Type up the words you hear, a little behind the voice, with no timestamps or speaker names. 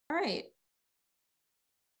All right.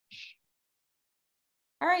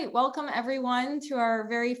 All right, welcome everyone to our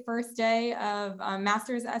very first day of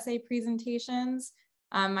master's essay presentations.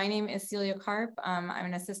 My name is Celia Karp. I'm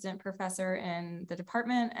an assistant professor in the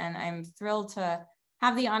department, and I'm thrilled to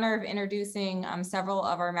have the honor of introducing several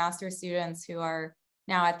of our master's students who are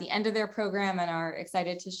now at the end of their program and are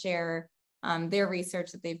excited to share their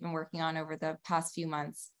research that they've been working on over the past few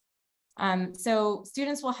months. So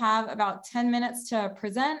students will have about 10 minutes to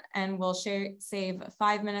present, and we'll save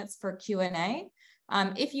 5 minutes for Q&A.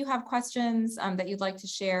 If you have questions that you'd like to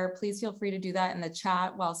share, please feel free to do that in the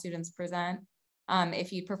chat while students present.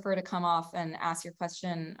 If you prefer to come off and ask your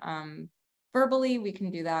question verbally, we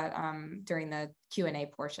can do that during the Q&A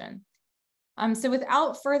portion. So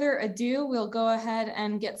without further ado, we'll go ahead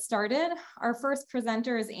and get started. Our first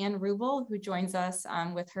presenter is Anne Ruble, who joins us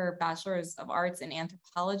with her Bachelor's of Arts in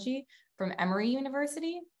Anthropology from Emory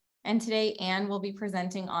University. And today, Anne will be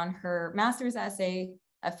presenting on her master's essay,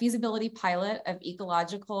 A Feasibility Pilot of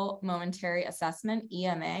Ecological Momentary Assessment,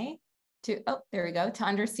 EMA, to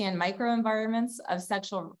understand microenvironments of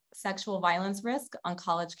sexual violence risk on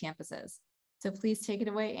college campuses. So please take it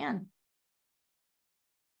away, Anne.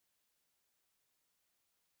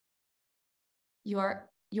 You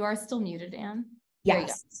are still muted, Anne.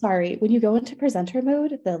 Yes, sorry. When you go into presenter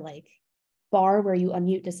mode, the bar where you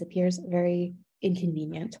unmute disappears. Very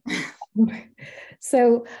inconvenient.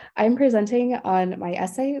 So I'm presenting on my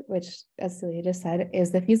essay, which, as Celia just said,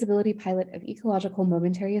 is the feasibility pilot of ecological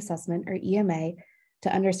momentary assessment, or EMA,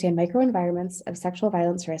 to understand microenvironments of sexual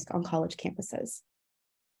violence risk on college campuses.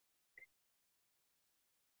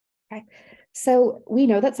 Okay, so we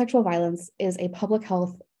know that sexual violence is a public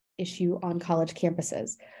health issue on college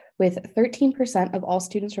campuses, with 13% of all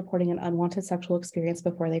students reporting an unwanted sexual experience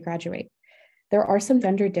before they graduate. There are some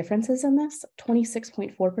gender differences in this.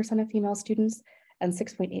 26.4% of female students and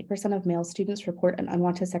 6.8% of male students report an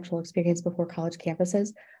unwanted sexual experience before college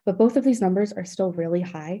campuses, but both of these numbers are still really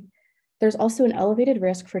high. There's also an elevated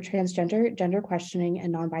risk for transgender, gender questioning,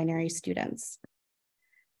 and non-binary students.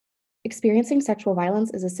 Experiencing sexual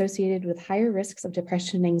violence is associated with higher risks of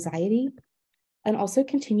depression and anxiety, and also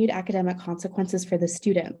continued academic consequences for the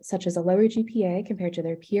student, such as a lower GPA compared to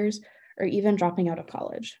their peers, or even dropping out of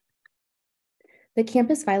college. The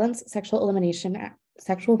Campus Violence Sexual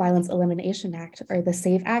Violence Elimination Act, or the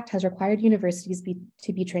SAVE Act, has required universities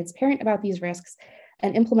to be transparent about these risks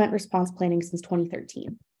and implement response planning since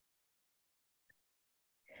 2013.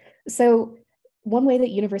 So one way that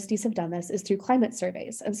universities have done this is through climate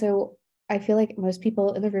surveys. And so I feel like most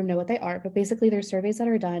people in the room know what they are, but basically they're surveys that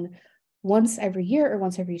are done once every year or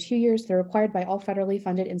once every 2 years. They're required by all federally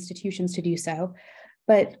funded institutions to do so.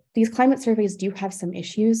 But these climate surveys do have some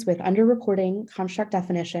issues with underreporting, construct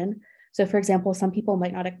definition. So for example, some people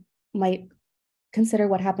might consider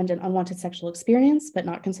what happened an unwanted sexual experience, but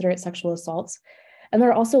not consider it sexual assaults. And there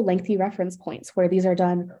are also lengthy reference points where these are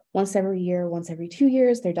done once every year, once every 2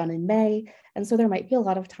 years, they're done in May. And so there might be a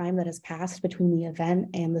lot of time that has passed between the event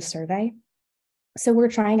and the survey. So we're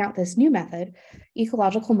trying out this new method,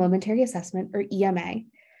 Ecological Momentary Assessment, or EMA.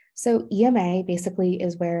 So EMA basically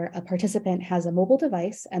is where a participant has a mobile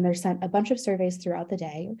device and they're sent a bunch of surveys throughout the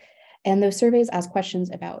day. And those surveys ask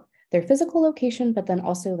questions about their physical location, but then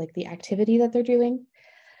also the activity that they're doing.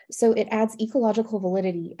 So it adds ecological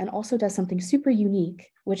validity and also does something super unique,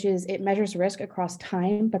 which is it measures risk across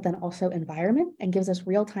time, but then also environment, and gives us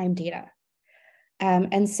real-time data.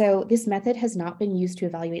 And so this method has not been used to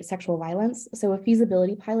evaluate sexual violence. So a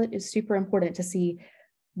feasibility pilot is super important to see,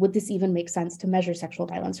 would this even make sense to measure sexual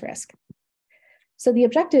violence risk? So the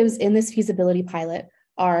objectives in this feasibility pilot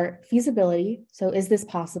are feasibility, so is this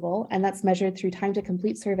possible? And that's measured through time to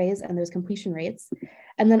complete surveys and those completion rates.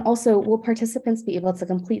 And then also, will participants be able to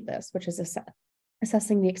complete this, which is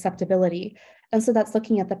assessing the acceptability. And so that's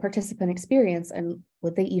looking at the participant experience and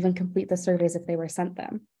would they even complete the surveys if they were sent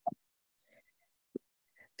them?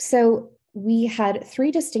 So we had 3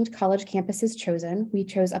 distinct college campuses chosen. We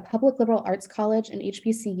chose a public liberal arts college, an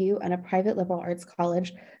HBCU, and a private liberal arts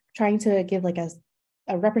college, trying to give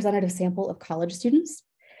a representative sample of college students.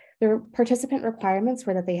 Their participant requirements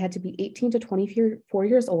were that they had to be 18 to 24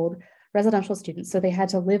 years old, residential students, so they had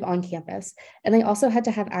to live on campus. And they also had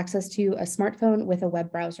to have access to a smartphone with a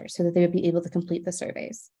web browser so that they would be able to complete the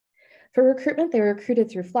surveys. For recruitment, they were recruited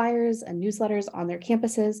through flyers and newsletters on their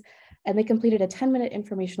campuses, and they completed a 10-minute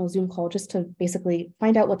informational Zoom call just to basically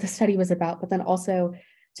find out what the study was about, but then also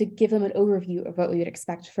to give them an overview of what we would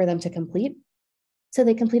expect for them to complete. So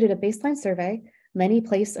they completed a baseline survey, many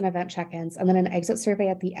place and event check-ins, and then an exit survey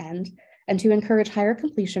at the end. And to encourage higher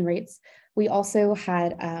completion rates, we also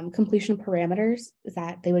had completion parameters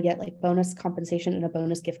that they would get like bonus compensation and a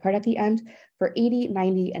bonus gift card at the end for 80,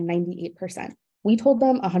 90, and 98%. We told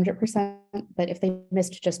them 100%, but if they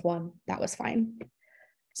missed just one, that was fine.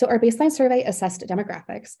 So our baseline survey assessed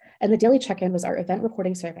demographics, and the daily check-in was our event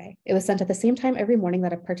reporting survey. It was sent at the same time every morning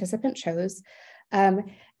that a participant chose. And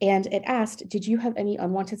it asked, did you have any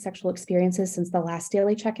unwanted sexual experiences since the last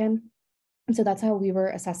daily check-in? And so that's how we were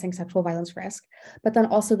assessing sexual violence risk. But then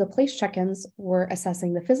also the place check-ins were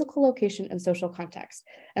assessing the physical location and social context.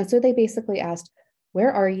 And so they basically asked,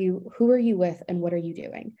 where are you, who are you with, and what are you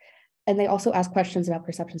doing? And they also asked questions about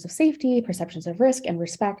perceptions of safety, perceptions of risk, and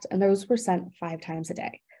respect, and those were sent 5 times a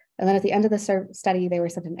day. And then at the end of the study, they were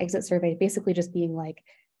sent an exit survey, basically just being like,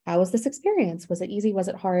 how was this experience? Was it easy? Was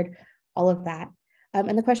it hard? All of that.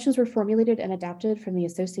 And the questions were formulated and adapted from the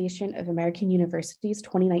Association of American Universities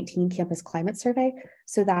 2019 Campus Climate Survey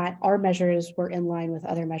so that our measures were in line with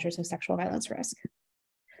other measures of sexual violence risk.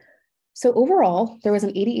 So overall, there was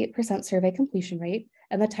an 88% survey completion rate,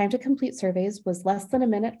 and the time to complete surveys was less than a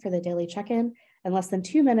minute for the daily check-in and less than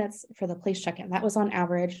 2 minutes for the place check-in. That was on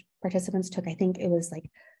average. Participants took, I think it was like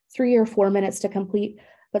 3 or 4 minutes to complete,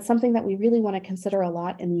 but something that we really want to consider a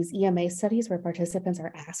lot in these EMA studies where participants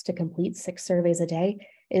are asked to complete 6 surveys a day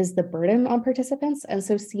is the burden on participants. And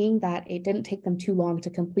so seeing that it didn't take them too long to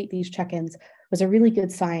complete these check-ins was a really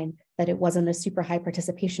good sign that it wasn't a super high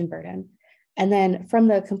participation burden. And then from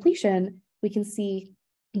the completion, we can see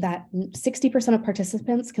that 60% of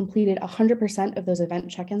participants completed 100% of those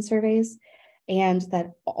event check-in surveys, and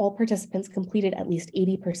that all participants completed at least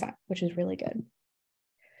 80%, which is really good.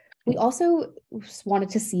 We also wanted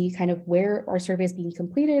to see kind of where are surveys being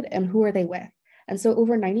completed and who are they with. And so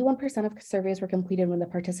over 91% of surveys were completed when the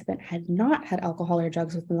participant had not had alcohol or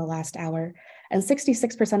drugs within the last hour. And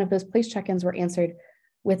 66% of those place check-ins were answered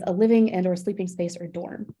with a living and or sleeping space or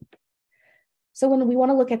dorm. So when we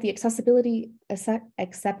want to look at the acceptability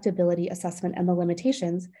assessment and the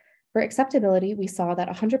limitations, for acceptability, we saw that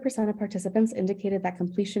 100% of participants indicated that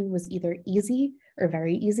completion was either easy or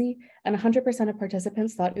very easy, and 100% of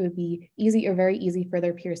participants thought it would be easy or very easy for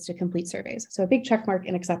their peers to complete surveys. So a big check mark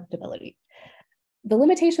in acceptability. The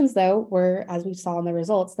limitations, though, were, as we saw in the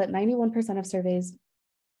results, that 91% of surveys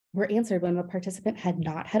were answered when the participant had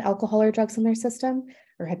not had alcohol or drugs in their system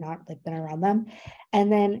or had not been around them. And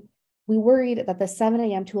then we worried that the 7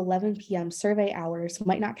 a.m. to 11 p.m. survey hours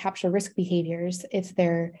might not capture risk behaviors if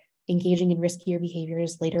they're engaging in riskier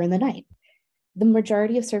behaviors later in the night. The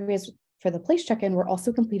majority of surveys for the place check-in were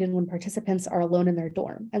also completed when participants are alone in their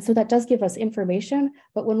dorm. And so that does give us information,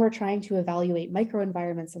 but when we're trying to evaluate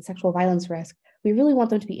microenvironments and sexual violence risk, we really want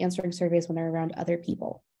them to be answering surveys when they're around other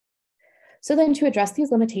people. So then to address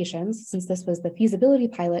these limitations, since this was the feasibility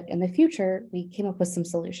pilot in the future, we came up with some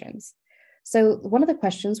solutions. So one of the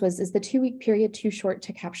questions was, is the 2-week period too short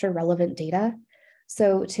to capture relevant data?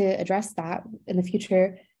 So to address that in the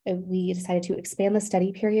future, we decided to expand the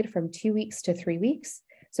study period from 2 weeks to 3 weeks.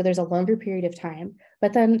 So there's a longer period of time,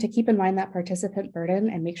 but then to keep in mind that participant burden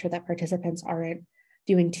and make sure that participants aren't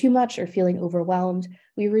doing too much or feeling overwhelmed,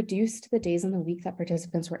 we reduced the days in the week that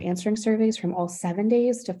participants were answering surveys from all 7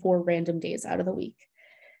 days to 4 random days out of the week.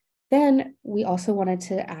 Then we also wanted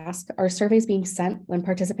to ask, are surveys being sent when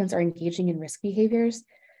participants are engaging in risk behaviors?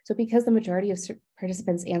 So because the majority of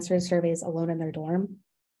participants answered surveys alone in their dorm,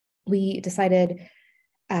 we decided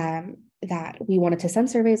that we wanted to send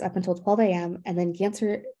surveys up until 12 a.m. and then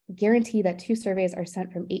guarantee that 2 surveys are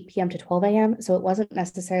sent from 8 p.m. to 12 a.m. So it wasn't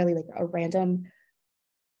necessarily like a random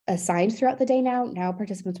assigned throughout the day now. Now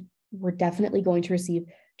participants were definitely going to receive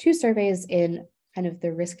 2 surveys in kind of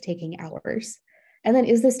the risk-taking hours. And then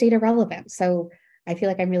is this data relevant? So I feel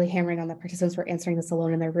like I'm really hammering on the participants were answering this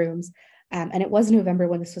alone in their rooms. And it was November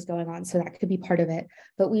when this was going on, so that could be part of it.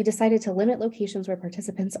 But we decided to limit locations where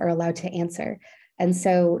participants are allowed to answer. And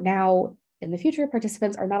so now in the future,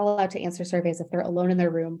 participants are not allowed to answer surveys if they're alone in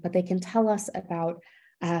their room, but they can tell us about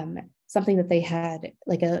something that they had,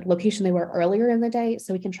 like a location they were earlier in the day,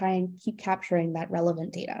 so we can try and keep capturing that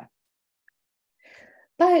relevant data.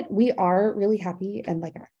 But we are really happy and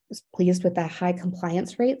pleased with the high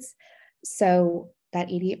compliance rates. So that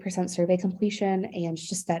 88% survey completion and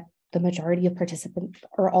just that the majority of participants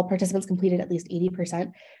or all participants completed at least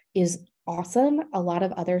 80% is awesome. A lot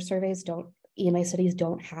of other surveys EMA studies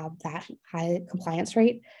don't have that high compliance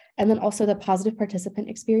rate. And then also the positive participant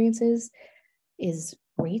experiences is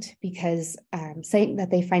great because saying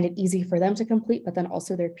that they find it easy for them to complete, but then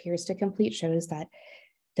also their peers to complete shows that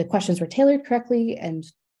the questions were tailored correctly and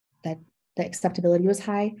that the acceptability was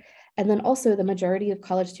high. And then also the majority of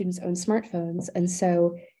college students own smartphones. And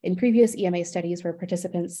so in previous EMA studies where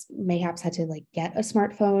participants mayhaps had to like get a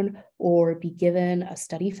smartphone or be given a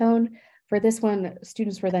study phone, for this one,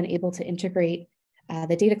 students were then able to integrate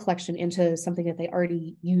the data collection into something that they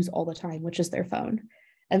already use all the time, which is their phone.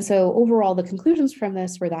 And so overall, the conclusions from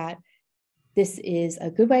this were that this is a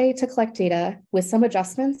good way to collect data. With some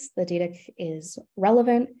adjustments, the data is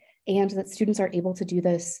relevant and that students are able to do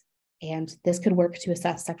this, and this could work to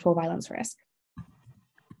assess sexual violence risk.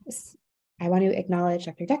 I want to acknowledge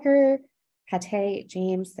Dr. Decker, Pate,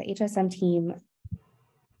 James, the HSM team,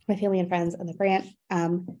 my family and friends, and the grant,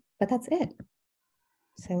 but that's it.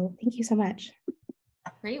 So thank you so much.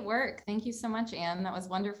 Great work. Thank you so much, Anne. That was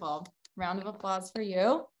wonderful. Round of applause for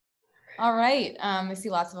you. All right. I see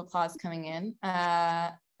lots of applause coming in.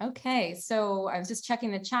 Okay, so I was just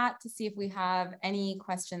checking the chat to see if we have any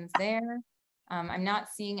questions there. I'm not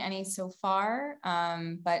seeing any so far,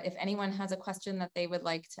 but if anyone has a question that they would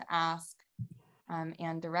like to ask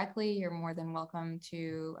Anne directly, you're more than welcome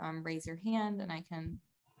to raise your hand and I can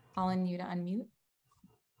call on you to unmute.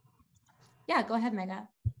 Yeah, go ahead, Mega.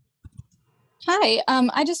 Hi,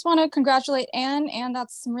 I just want to congratulate Anne, and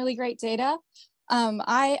that's some really great data.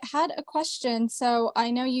 I had a question. So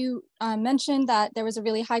I know you mentioned that there was a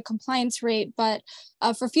really high compliance rate, but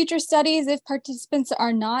for future studies, if participants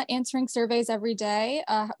are not answering surveys every day,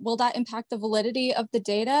 will that impact the validity of the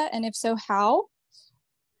data? And if so, how?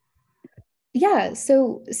 Yeah,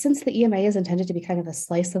 so since the EMA is intended to be kind of a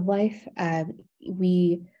slice of life,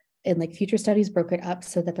 we in like future studies broke it up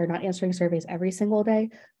so that they're not answering surveys every single day,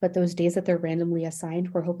 but those days that they're randomly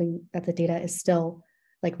assigned, we're hoping that the data is still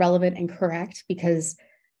like relevant and correct, because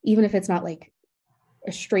even if it's not like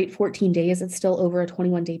a straight 14 days, it's still over a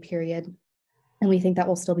 21-day period. And we think that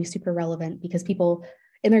will still be super relevant because people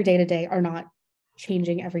in their day-to-day are not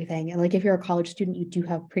changing everything. And like if you're a college student, you do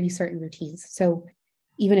have pretty certain routines. So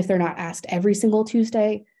even if they're not asked every single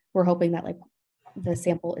Tuesday, we're hoping that like the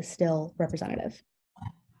sample is still representative.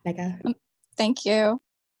 Mega. Thank you.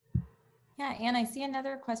 Yeah, Anne, I see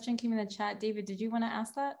another question came in the chat. David, did you want to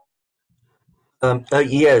ask that?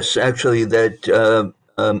 Yes, actually, that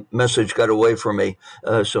message got away from me.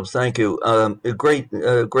 So thank you.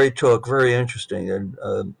 Great talk, very interesting, and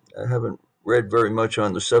I haven't read very much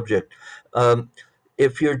on the subject.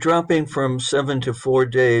 If you're dropping from 7 to 4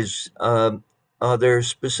 days, are there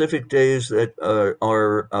specific days that are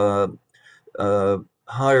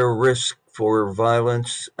higher risk for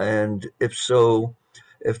violence? And if so,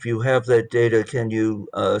 if you have that data, can you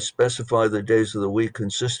specify the days of the week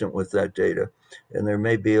consistent with that data? And there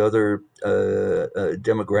may be other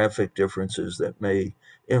demographic differences that may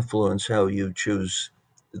influence how you choose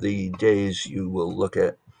the days you will look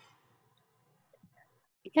at.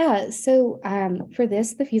 Yeah, so for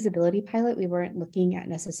this, the feasibility pilot, we weren't looking at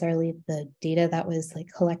necessarily the data that was like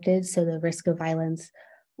collected, so the risk of violence,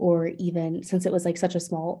 or even since it was like such a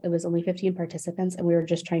small, it was only 15 participants, and we were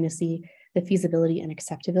just trying to see the feasibility and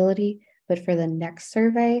acceptability. But for the next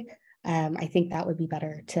survey, I think that would be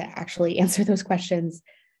better to actually answer those questions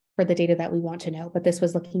for the data that we want to know. But this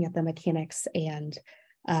was looking at the mechanics and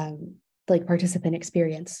like participant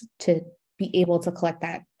experience to be able to collect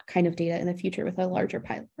that kind of data in the future with a larger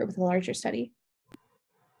pilot or with a larger study.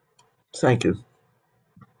 Thank you.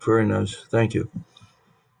 Very nice. Thank you.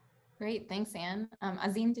 Great, thanks, Anne.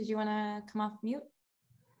 Azim, did you want to come off mute?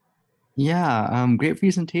 Yeah, great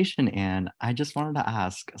presentation, Anne. I just wanted to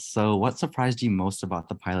ask, so what surprised you most about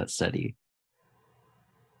the pilot study?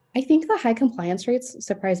 I think the high compliance rates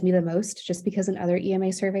surprised me the most, just because in other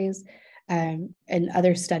EMA surveys and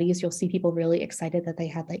other studies, you'll see people really excited that they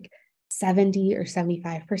had like 70 or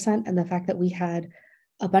 75%. And the fact that we had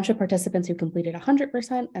a bunch of participants who completed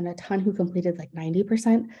 100% and a ton who completed like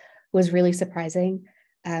 90% was really surprising.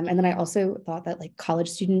 And then I also thought that like college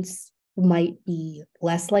students might be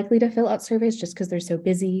less likely to fill out surveys just because they're so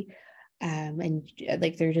busy. And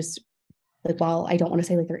like they're just like, while I don't want to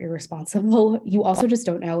say like they're irresponsible, you also just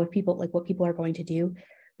don't know if people like what people are going to do.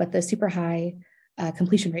 But the super high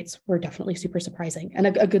completion rates were definitely super surprising, and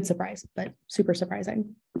a good surprise, but super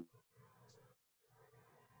surprising.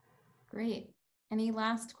 Great. Any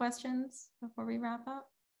last questions before we wrap up?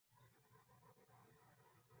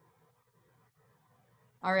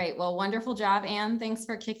 All right, well, wonderful job, Anne. Thanks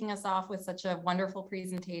for kicking us off with such a wonderful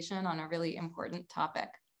presentation on a really important topic.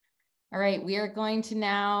 All right, we are going to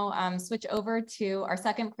now switch over to our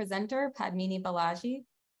second presenter, Padmini Balaji,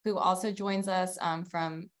 who also joins us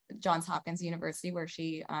from Johns Hopkins University, where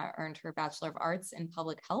she earned her Bachelor of Arts in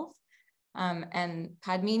Public Health. And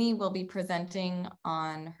Padmini will be presenting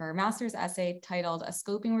on her master's essay titled A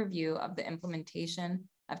Scoping Review of the Implementation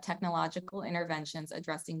of technological interventions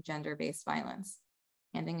addressing gender-based violence.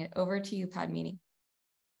 Handing it over to you, Padmini.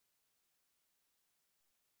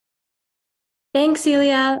 Thanks,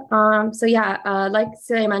 Celia. Like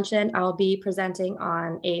Celia mentioned, I'll be presenting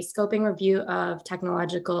on a scoping review of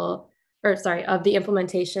the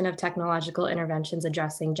implementation of technological interventions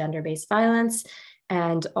addressing gender-based violence,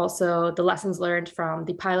 and also the lessons learned from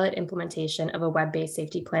the pilot implementation of a web-based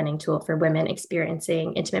safety planning tool for women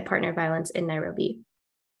experiencing intimate partner violence in Nairobi.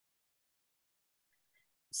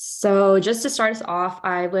 So just to start us off,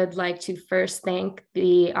 I would like to first thank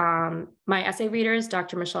my essay readers,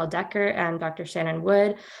 Dr. Michelle Decker and Dr. Shannon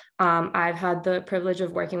Wood. I've had the privilege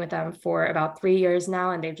of working with them for about 3 years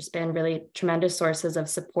now, and they've just been really tremendous sources of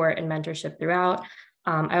support and mentorship throughout.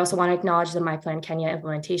 I also want to acknowledge the My Plan Kenya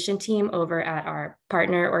implementation team over at our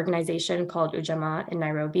partner organization called Ujamaa in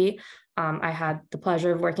Nairobi. I had the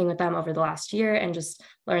pleasure of working with them over the last year and just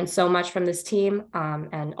learned so much from this team,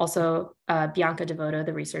 and also Bianca Devoto,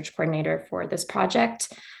 the research coordinator for this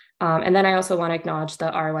project. And then I also want to acknowledge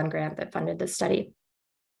the R1 grant that funded this study.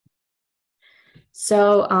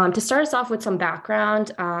 So to start us off with some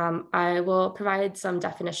background, I will provide some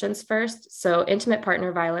definitions first. So intimate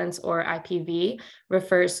partner violence, or IPV,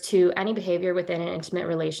 refers to any behavior within an intimate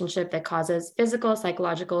relationship that causes physical,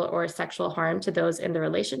 psychological, or sexual harm to those in the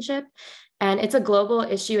relationship. And it's a global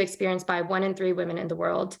issue experienced by 1 in 3 women in the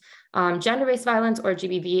world. Gender-based violence, or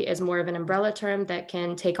GBV, is more of an umbrella term that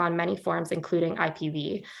can take on many forms, including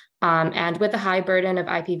IPV. And with the high burden of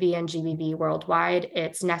IPV and GBV worldwide,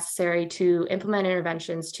 it's necessary to implement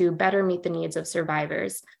interventions to better meet the needs of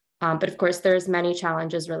survivors. But of course, there's many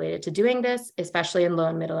challenges related to doing this, especially in low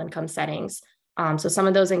and middle income settings. So some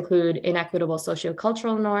of those include inequitable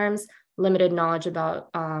sociocultural norms, limited knowledge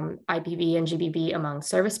about IPV and GBV among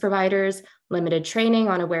service providers, limited training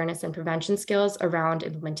on awareness and prevention skills around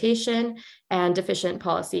implementation, and deficient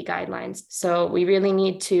policy guidelines. So we really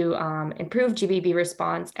need to improve GBV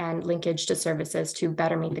response and linkage to services to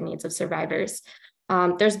better meet the needs of survivors.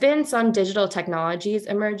 There's been some digital technologies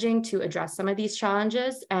emerging to address some of these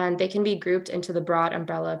challenges, and they can be grouped into the broad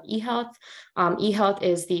umbrella of e-health. E-health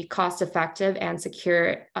is the cost-effective and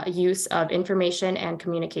secure use of information and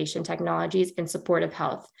communication technologies in support of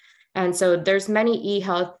health. And so there's many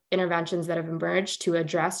e-health interventions that have emerged to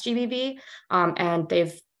address GBV, and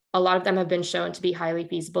a lot of them have been shown to be highly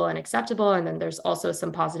feasible and acceptable. And then there's also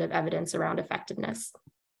some positive evidence around effectiveness.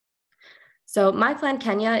 So My Plan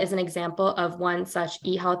Kenya is an example of one such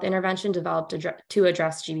e-health intervention developed to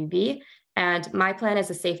address GBV. And My Plan is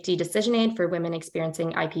a safety decision aid for women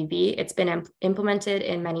experiencing IPV. It's been implemented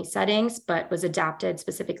in many settings, but was adapted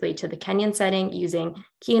specifically to the Kenyan setting using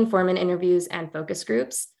key informant interviews and focus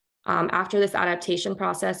groups. After this adaptation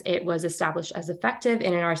process, it was established as effective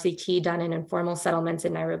in an RCT done in informal settlements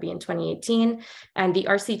in Nairobi in 2018. And the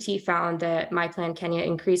RCT found that My Plan Kenya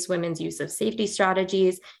increased women's use of safety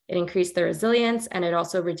strategies, it increased their resilience, and it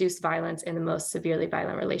also reduced violence in the most severely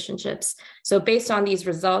violent relationships. So based on these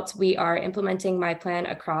results, we are implementing My Plan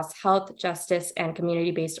across health, justice, and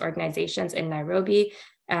community-based organizations in Nairobi.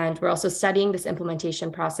 And we're also studying this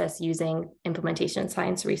implementation process using implementation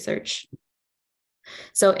science research.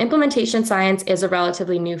 So implementation science is a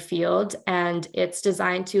relatively new field, and it's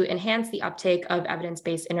designed to enhance the uptake of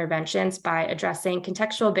evidence-based interventions by addressing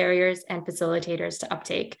contextual barriers and facilitators to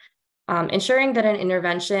uptake. Ensuring that an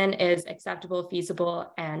intervention is acceptable,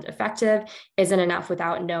 feasible, and effective isn't enough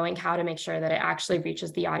without knowing how to make sure that it actually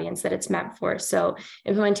reaches the audience that it's meant for. So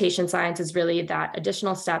implementation science is really that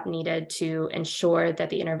additional step needed to ensure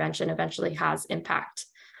that the intervention eventually has impact.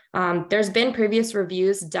 There's been previous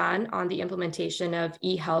reviews done on the implementation of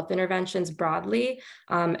e-health interventions broadly,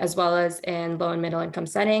 as well as in low and middle income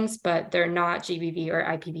settings, but they're not GBV or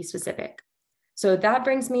IPV specific. So that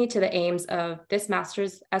brings me to the aims of this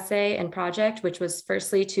master's essay and project, which was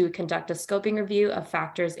firstly to conduct a scoping review of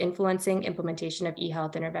factors influencing implementation of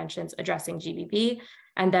e-health interventions addressing GBV,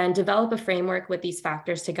 and then develop a framework with these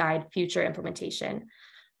factors to guide future implementation.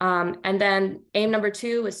 And then aim number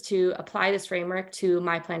 2 was to apply this framework to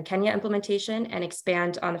My Plan Kenya implementation and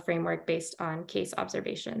expand on the framework based on case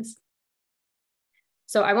observations.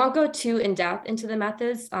 So I won't go too in depth into the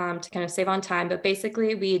methods to kind of save on time, but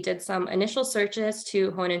basically we did some initial searches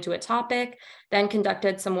to hone into a topic, then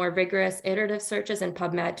conducted some more rigorous iterative searches in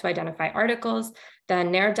PubMed to identify articles,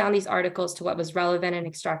 then narrowed down these articles to what was relevant and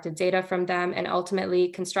extracted data from them, and ultimately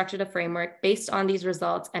constructed a framework based on these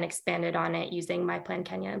results and expanded on it using My Plan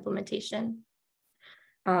Kenya implementation.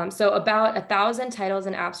 So about 1,000 titles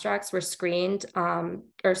and abstracts were screened,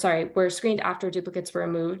 were screened after duplicates were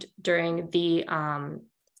removed during the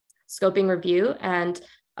scoping review, and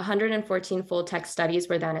 114 full text studies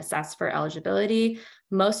were then assessed for eligibility.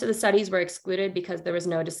 Most of the studies were excluded because there was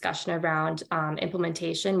no discussion around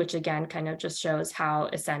implementation, which again kind of just shows how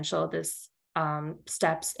essential this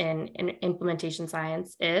steps in implementation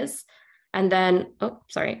science is. And then,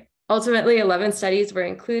 ultimately 11 studies were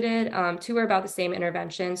included. 2 were about the same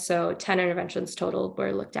intervention, so 10 interventions total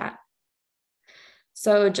were looked at.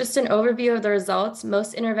 So just an overview of the results,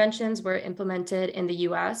 most interventions were implemented in the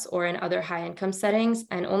US or in other high income settings,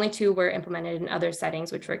 and only 2 were implemented in other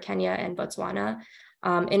settings, which were Kenya and Botswana.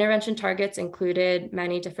 Intervention targets included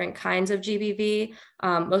many different kinds of GBV.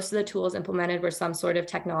 Most of the tools implemented were some sort of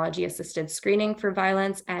technology-assisted screening for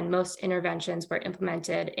violence, and most interventions were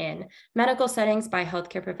implemented in medical settings by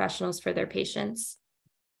healthcare professionals for their patients.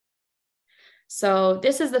 So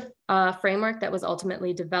this is the framework that was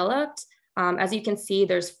ultimately developed. As you can see,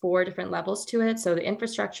 there's 4 different levels to it. So the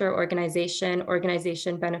infrastructure, organization,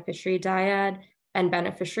 beneficiary dyad, and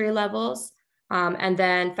beneficiary levels. And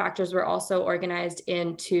then factors were also organized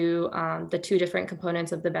into the 2 different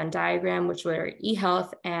components of the Venn diagram, which were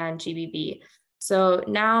eHealth and GBV. So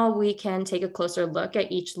now we can take a closer look at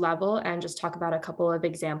each level and just talk about a couple of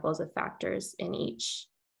examples of factors in each.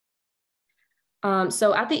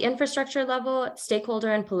 So at the infrastructure level,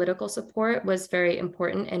 stakeholder and political support was very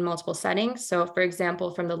important in multiple settings. So for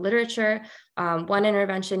example, from the literature, one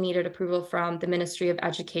intervention needed approval from the Ministry of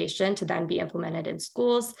Education to then be implemented in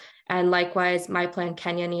schools. And likewise, My Plan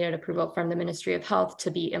Kenya needed approval from the Ministry of Health to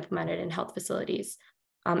be implemented in health facilities.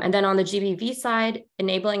 And then on the GBV side,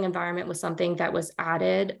 enabling environment was something that was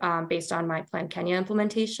added based on My Plan Kenya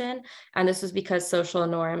implementation. And this was because social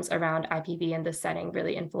norms around IPV in this setting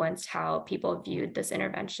really influenced how people viewed this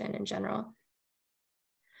intervention in general.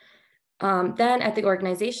 Then at the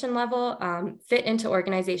organization level, fit into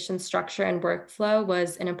organization structure and workflow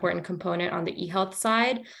was an important component on the eHealth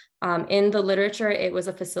side. In the literature, it was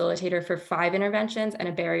a facilitator for 5 interventions and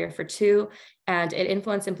a barrier for 2, and it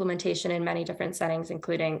influenced implementation in many different settings,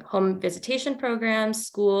 including home visitation programs,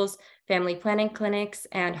 schools, family planning clinics,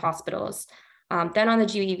 and hospitals. Then on the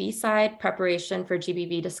GBV side, preparation for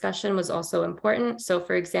GBV discussion was also important. So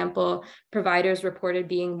for example, providers reported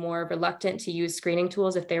being more reluctant to use screening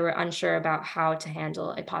tools if they were unsure about how to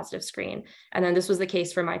handle a positive screen. And then this was the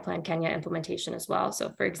case for My Plan Kenya implementation as well.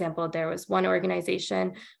 So for example, there was one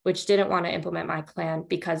organization which didn't want to implement My Plan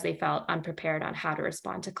because they felt unprepared on how to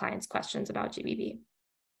respond to clients' questions about GBV.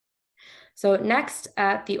 So next,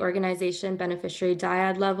 at the organization beneficiary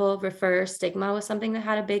dyad level, refer stigma was something that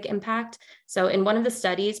had a big impact. So in one of the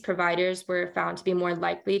studies, providers were found to be more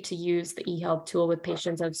likely to use the eHealth tool with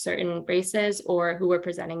patients of certain races or who were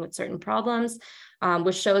presenting with certain problems,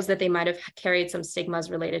 which shows that they might have carried some stigmas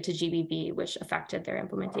related to GBV, which affected their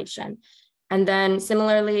implementation. And then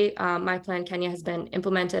similarly, My Plan Kenya has been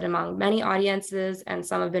implemented among many audiences, and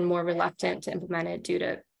some have been more reluctant to implement it due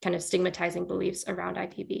to kind of stigmatizing beliefs around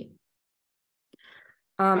IPV.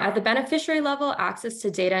 At the beneficiary level, access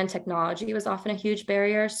to data and technology was often a huge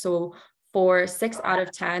barrier. So for 6 out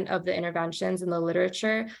of 10 of the interventions in the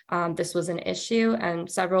literature, this was an issue, and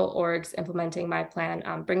several orgs implementing My Plan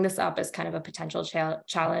bring this up as kind of a potential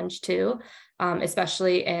challenge too,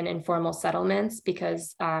 especially in informal settlements,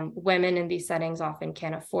 because women in these settings often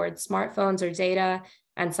can't afford smartphones or data,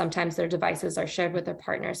 and sometimes their devices are shared with their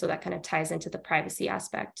partner. So that kind of ties into the privacy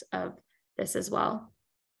aspect of this as well.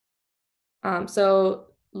 So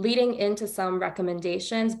leading into some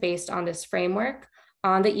recommendations based on this framework.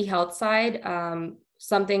 On the eHealth side,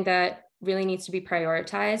 something that really needs to be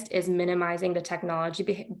prioritized is minimizing the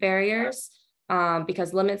technology barriers,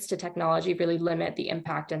 because limits to technology really limit the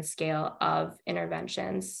impact and scale of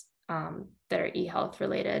interventions that are eHealth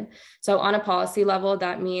related. So on a policy level,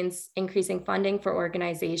 that means increasing funding for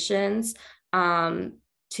organizations to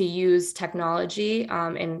use technology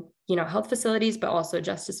in health facilities, but also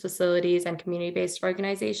justice facilities and community-based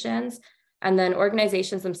organizations. And then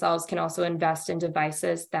organizations themselves can also invest in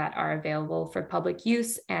devices that are available for public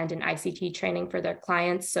use and in ICT training for their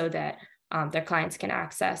clients so that their clients can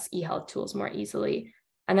access eHealth tools more easily.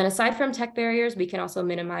 And then aside from tech barriers, we can also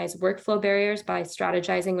minimize workflow barriers by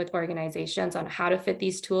strategizing with organizations on how to fit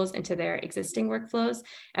these tools into their existing workflows,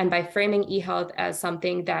 and by framing eHealth as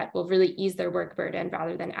something that will really ease their work burden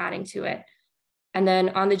rather than adding to it. And then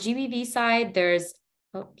on the GBV side, there's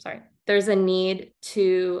a need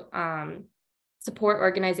to support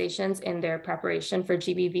organizations in their preparation for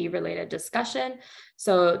GBV related discussion.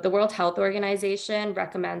 So the World Health Organization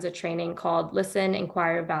recommends a training called Listen,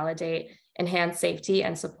 Inquire, Validate, Enhance Safety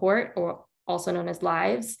and Support, or also known as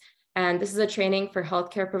LIVES. And this is a training for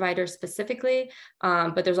healthcare providers specifically,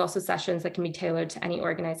 but there's also sessions that can be tailored to any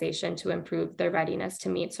organization to improve their readiness to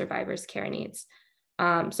meet survivors' care needs.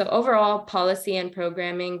 So overall, policy and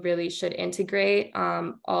programming really should integrate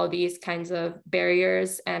all these kinds of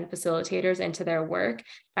barriers and facilitators into their work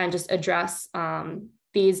and just address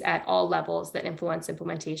these at all levels that influence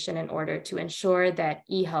implementation in order to ensure that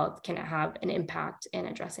e-health can have an impact in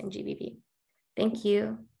addressing GBV. Thank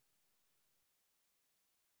you.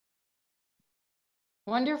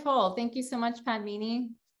 Wonderful. Thank you so much, Padmini.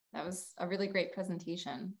 That was a really great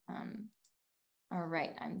presentation. All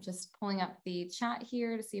right, I'm just pulling up the chat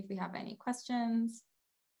here to see if we have any questions.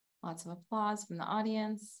 Lots of applause from the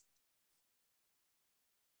audience.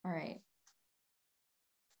 All right.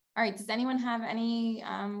 All right, does anyone have any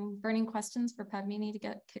burning questions for Padmini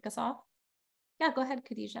to kick us off? Yeah, go ahead,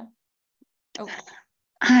 Khadija. Oh.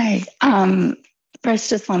 Hi. First,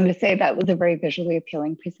 just wanted to say that was a very visually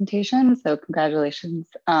appealing presentation. So congratulations.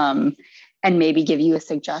 And maybe give you a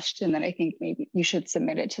suggestion that I think maybe you should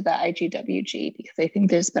submit it to the IGWG, because I think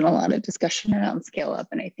there's been a lot of discussion around scale up.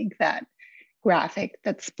 And I think that graphic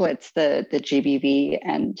that splits the GBV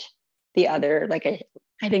and the other, like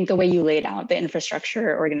I think the way you laid out the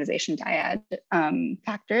infrastructure organization dyad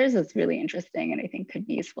factors is really interesting, and I think could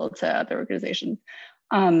be useful to other organizations.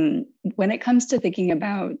 When it comes to thinking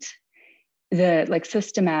about the like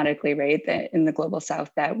systematically, right, that in the global south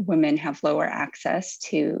that women have lower access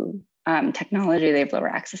to technology, they have lower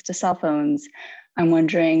access to cell phones. I'm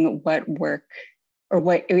wondering what work or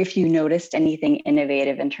what, if you noticed anything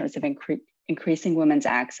innovative in terms of increasing women's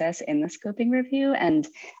access in the scoping review. And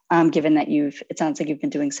given that it sounds like you've been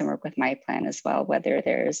doing some work with My Plan as well, whether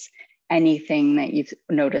there's anything that you've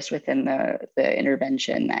noticed within the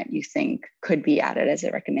intervention that you think could be added as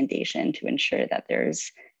a recommendation to ensure that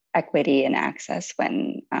there's equity and access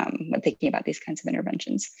when thinking about these kinds of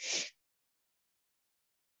interventions.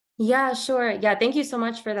 Yeah, sure. Yeah, thank you so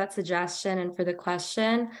much for that suggestion and for the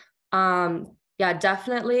question. Yeah,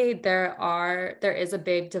 definitely there is a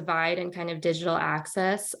big divide in kind of digital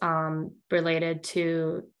access related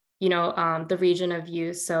to, the region of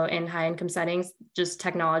use. So in high income settings, just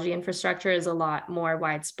technology infrastructure is a lot more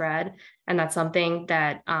widespread. And that's something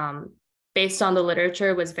that based on the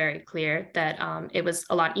literature was very clear that it was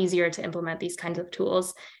a lot easier to implement these kinds of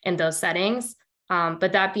tools in those settings.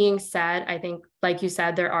 But that being said, I think, like you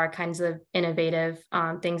said, there are kinds of innovative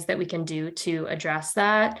things that we can do to address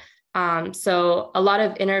that. So a lot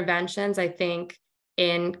of interventions, I think,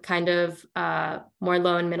 in kind of more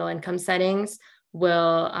low and middle income settings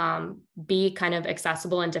will be kind of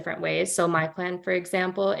accessible in different ways. So My Plan, for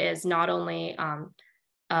example, is not only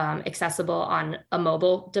accessible on a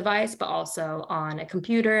mobile device, but also on a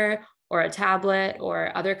computer or a tablet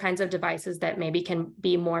or other kinds of devices that maybe can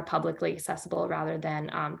be more publicly accessible rather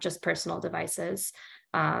than just personal devices.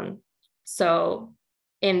 So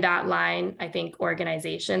in that line, I think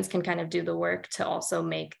organizations can kind of do the work to also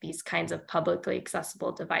make these kinds of publicly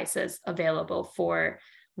accessible devices available for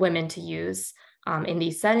women to use in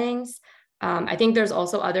these settings. I think there's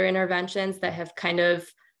also other interventions that have kind of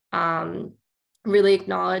really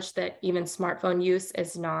acknowledge that even smartphone use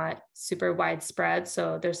is not super widespread.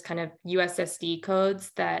 So there's kind of USSD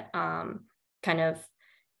codes that kind of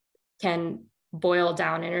can boil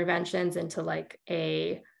down interventions into like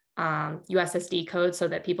a USSD code so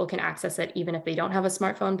that people can access it even if they don't have a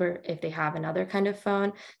smartphone, but if they have another kind of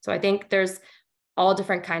phone. So I think there's all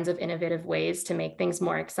different kinds of innovative ways to make things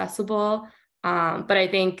more accessible. But I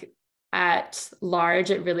think at large,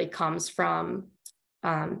 it really comes from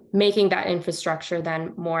making that infrastructure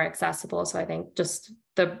then more accessible. So I think just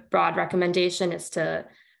the broad recommendation is to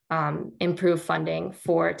improve funding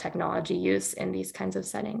for technology use in these kinds of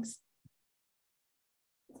settings.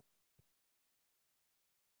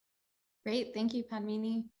 Great, thank you,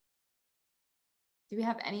 Padmini. Do we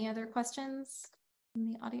have any other questions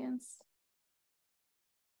from the audience?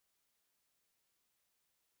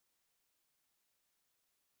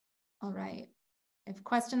 All right. If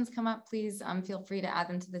questions come up, please feel free to add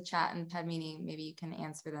them to the chat, and Padmini, maybe you can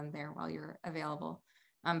answer them there while you're available.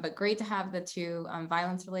 But great to have the two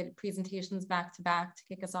violence-related presentations back to back to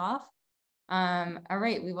kick us off. All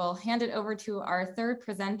right, we will hand it over to our third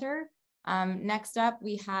presenter. Next up,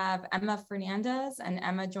 we have Emma Fernandez, and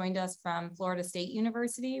Emma joined us from Florida State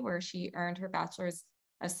University, where she earned her Bachelor's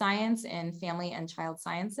of Science in Family and Child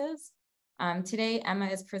Sciences. Today, Emma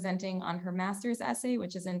is presenting on her master's essay,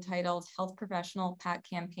 which is entitled Health Professional PAC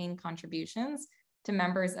Campaign Contributions to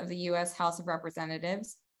Members of the U.S. House of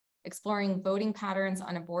Representatives, Exploring Voting Patterns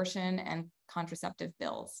on Abortion and Contraceptive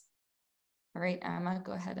Bills. All right, Emma,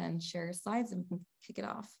 go ahead and share your slides and we can kick it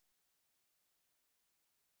off.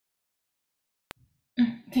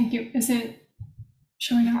 Thank you. Is it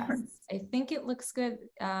showing up? Yes, I think it looks good.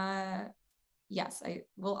 Yes,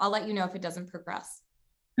 I'll let you know if it doesn't progress.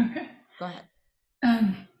 Okay. Go ahead.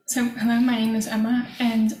 So hello, my name is Emma,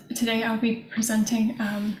 and today I'll be presenting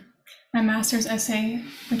my master's essay,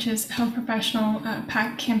 which is Health Professional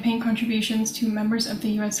PAC Campaign Contributions to Members of the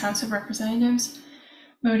U.S. House of Representatives,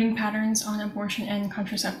 Voting Patterns on Abortion and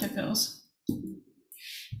Contraceptive Bills.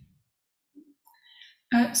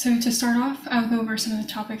 So to start off, I'll go over some of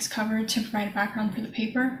the topics covered to provide a background for the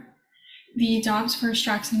paper. The Dobbs versus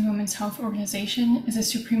Jackson Women's Health Organization is a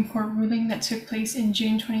Supreme Court ruling that took place in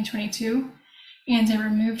June 2022, and it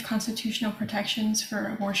removed constitutional protections for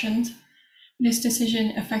abortions. This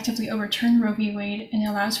decision effectively overturned Roe v. Wade and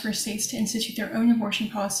allows for states to institute their own abortion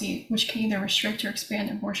policy, which can either restrict or expand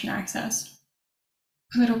abortion access.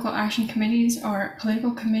 Political action committees are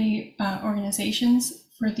political committee organizations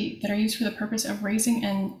that are used for the purpose of raising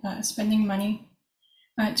and spending money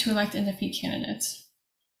to elect and defeat candidates.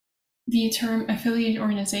 The term affiliated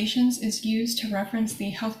organizations is used to reference the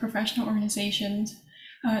health professional organizations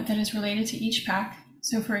that is related to each PAC.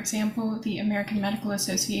 So for example, the American Medical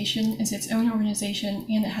Association is its own organization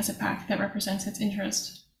and it has a PAC that represents its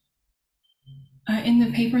interest. In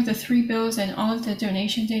the paper, the 3 bills and all of the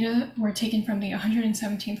donation data were taken from the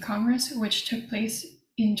 117th Congress, which took place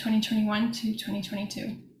in 2021 to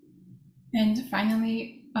 2022. And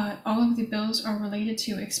finally, all of the bills are related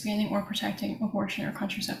to expanding or protecting abortion or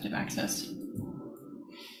contraceptive access.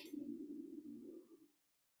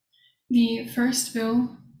 The first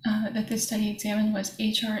bill that this study examined was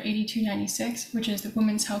HR 8296, which is the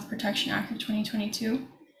Women's Health Protection Act of 2022,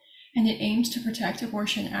 and it aims to protect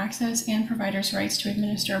abortion access and providers' rights to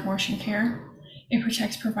administer abortion care. It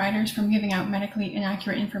protects providers from giving out medically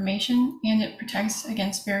inaccurate information, and it protects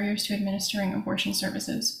against barriers to administering abortion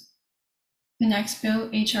services. The next bill,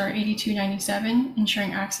 HR 8297,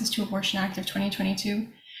 Ensuring Access to Abortion Act of 2022,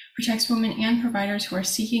 protects women and providers who are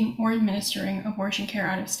seeking or administering abortion care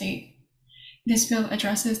out of state. This bill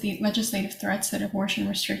addresses the legislative threats that abortion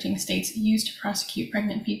restricting states use to prosecute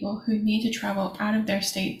pregnant people who need to travel out of their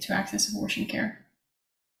state to access abortion care.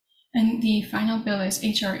 And the final bill is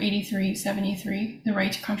HR 8373, the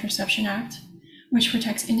Right to Contraception Act, which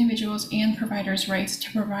protects individuals and providers' rights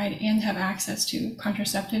to provide and have access to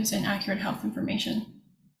contraceptives and accurate health information.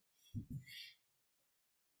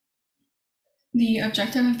 The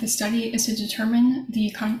objective of the study is to determine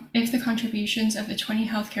if the contributions of the 20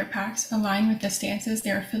 healthcare PACs align with the stances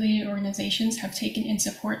their affiliated organizations have taken in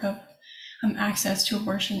support of access to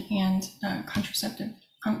abortion and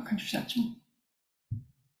contraception.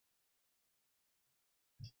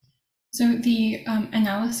 So the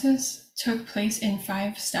analysis took place in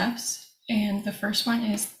 5 steps, and the first one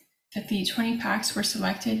is that the 20 PACs were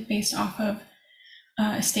selected based off of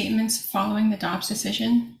statements following the Dobbs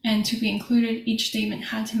decision, and to be included, each statement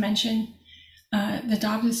had to mention the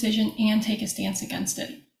Dobbs decision and take a stance against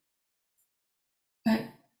it.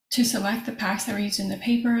 To select the PACs that were used in the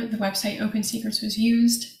paper, the website Open Secrets was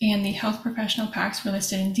used, and the health professional PACs were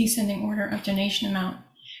listed in descending order of donation amount,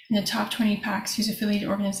 and the top 20 PACs whose affiliated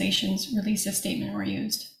organizations released a statement were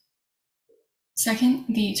used. Second,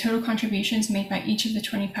 the total contributions made by each of the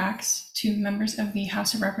 20 PACs to members of the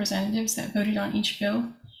House of Representatives that voted on each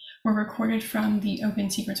bill were recorded from the Open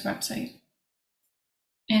Secrets website.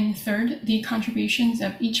 And third, the contributions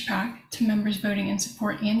of each PAC to members voting in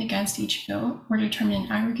support and against each bill were determined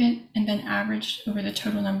in aggregate and then averaged over the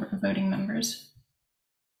total number of voting members.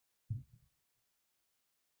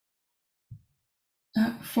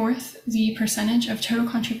 Fourth, the percentage of total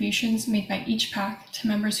contributions made by each PAC to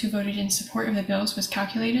members who voted in support of the bills was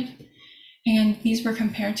calculated, and these were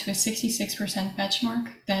compared to a 66%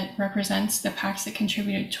 benchmark that represents the PACs that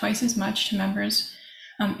contributed twice as much to members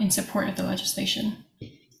in support of the legislation.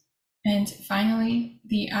 And finally,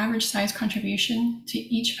 the average size contribution to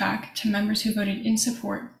each PAC to members who voted in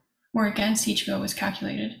support or against each bill was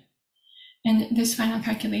calculated. And this final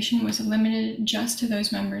calculation was limited just to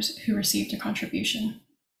those members who received a contribution.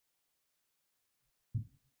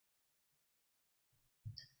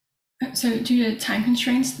 So due to time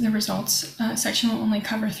constraints, the results section will only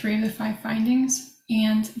cover 3 of the 5 findings,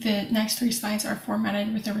 and the next 3 slides are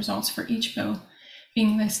formatted with the results for each bill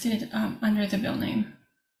being listed under the bill name.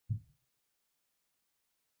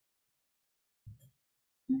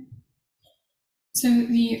 So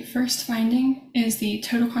the first finding is the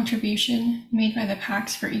total contribution made by the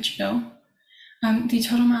PACs for each bill. The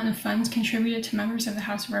total amount of funds contributed to members of the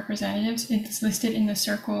House of Representatives is listed in the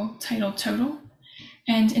circle titled Total,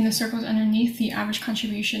 and in the circles underneath, the average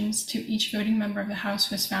contributions to each voting member of the House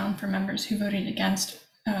was found for members who voted against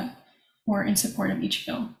or in support of each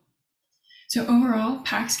bill. So overall,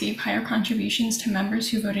 PACs gave higher contributions to members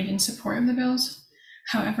who voted in support of the bills.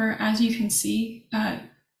 However, as you can see,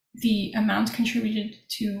 the amount contributed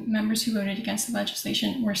to members who voted against the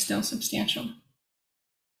legislation were still substantial.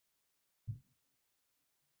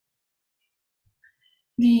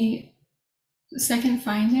 The second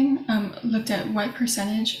finding looked at what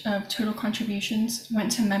percentage of total contributions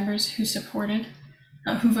went to members who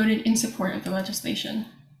voted in support of the legislation.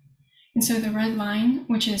 And so the red line,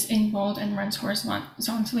 which is in bold and runs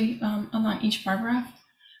horizontally along each bar graph,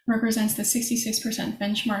 represents the 66%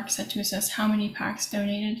 benchmark set to assess how many PACs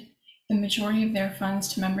donated the majority of their funds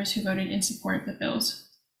to members who voted in support of the bills.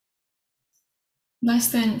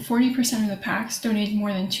 Less than 40% of the PACs donated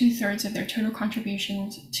more than 2/3 of their total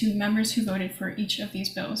contributions to members who voted for each of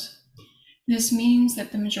these bills. This means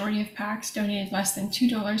that the majority of PACs donated less than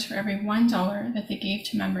 $2 for every $1 that they gave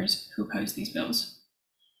to members who opposed these bills.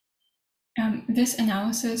 This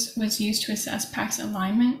analysis was used to assess PAC's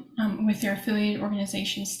alignment with their affiliated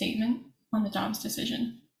organization statement on the Dobbs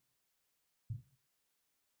decision.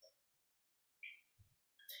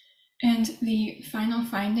 And the final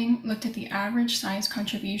finding looked at the average size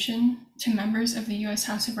contribution to members of the U.S.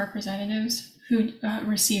 House of Representatives who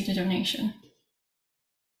received a donation.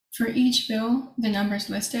 For each bill, the numbers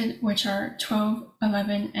listed, which are 12,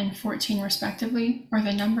 11, and 14 respectively, are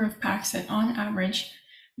the number of PACs that on average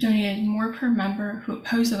donated more per member who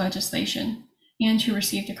opposed the legislation and who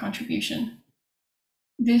received a contribution.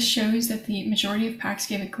 This shows that the majority of PACs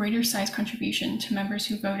gave a greater size contribution to members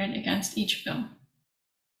who voted against each bill.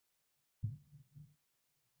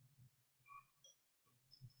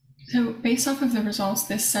 So based off of the results,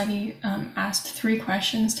 this study asked 3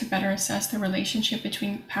 questions to better assess the relationship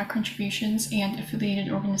between PAC contributions and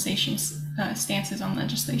affiliated organizations' stances on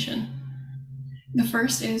legislation. The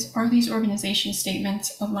first is, are these organization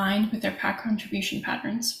statements aligned with their PAC contribution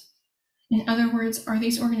patterns? In other words, are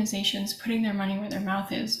these organizations putting their money where their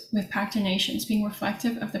mouth is, with PAC donations being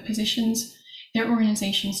reflective of the positions their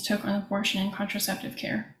organizations took on abortion and contraceptive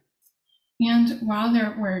care? And while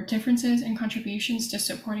there were differences in contributions to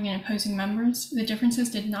supporting and opposing members, the differences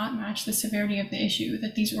did not match the severity of the issue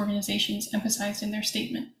that these organizations emphasized in their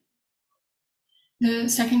statement. The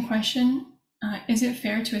second question, is it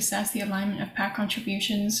fair to assess the alignment of PAC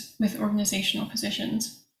contributions with organizational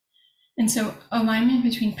positions? And so alignment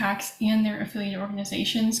between PACs and their affiliated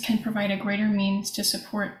organizations can provide a greater means to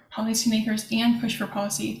support policymakers and push for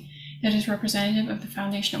policy that is representative of the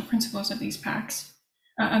foundational principles of these PACs,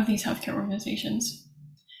 of these healthcare organizations.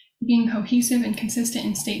 Being cohesive and consistent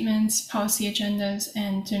in statements, policy agendas,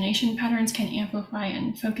 and donation patterns can amplify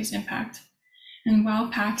and focus impact. And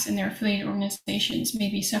while PACs and their affiliated organizations may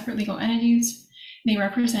be separate legal entities, they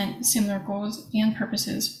represent similar goals and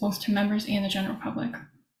purposes both to members and the general public.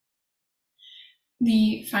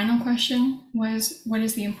 The final question was, what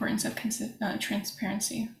is the importance of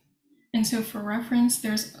transparency? And so for reference,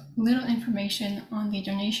 there's little information on the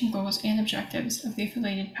donation goals and objectives of the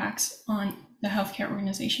affiliated PACs on the healthcare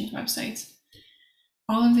organization's websites.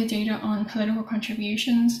 All of the data on political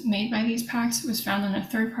contributions made by these PACs was found on a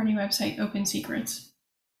third-party website, Open Secrets.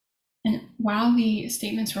 And while the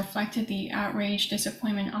statements reflected the outrage,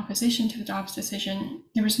 disappointment, and opposition to the Dobbs decision,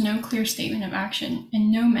 there was no clear statement of action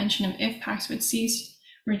and no mention of if PACs would cease,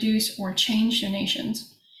 reduce, or change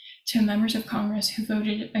donations to members of Congress who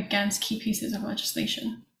voted against key pieces of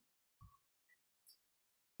legislation.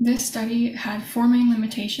 This study had 4 main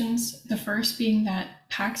limitations, the first being that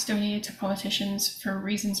PACs donated to politicians for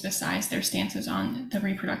reasons besides their stances on the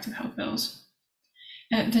reproductive health bills.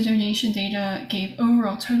 The donation data gave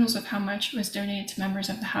overall totals of how much was donated to members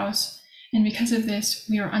of the House, and because of this,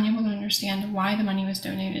 we were unable to understand why the money was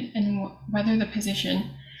donated and whether the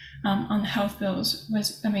position on the health bills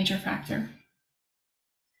was a major factor.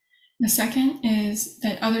 The second is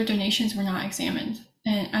that other donations were not examined.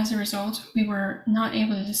 And as a result, we were not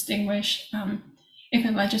able to distinguish if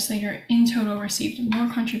a legislator in total received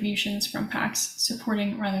more contributions from PACs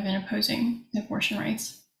supporting rather than opposing the abortion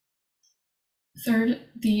rights. Third,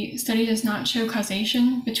 the study does not show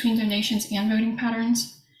causation between donations and voting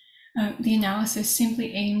patterns. The analysis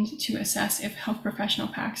simply aimed to assess if health professional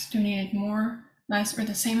PACs donated more, less, or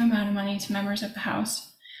the same amount of money to members of the House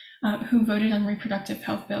who voted on reproductive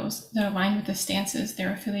health bills that aligned with the stances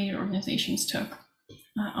their affiliated organizations took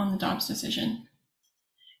on the Dobbs decision.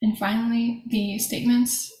 And finally, the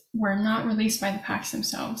statements were not released by the PACs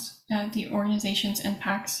themselves. The organizations and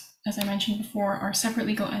PACs, as I mentioned before, are separate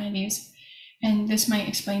legal entities, and this might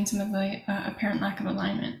explain some of the apparent lack of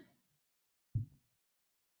alignment.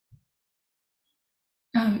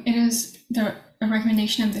 It is a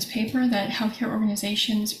recommendation of this paper that healthcare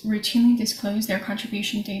organizations routinely disclose their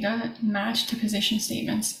contribution data matched to position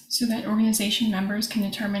statements so that organization members can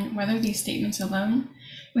determine whether these statements alone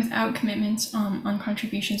without commitments on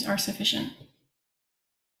contributions are sufficient.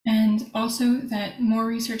 And also that more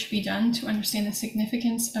research be done to understand the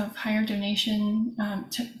significance of higher donations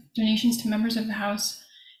to members of the House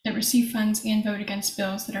that receive funds and vote against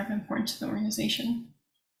bills that are important to the organization.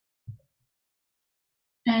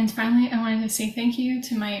 And finally, I wanted to say thank you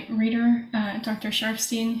to my reader, Dr.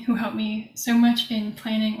 Sharfstein, who helped me so much in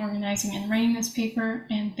planning, organizing, and writing this paper.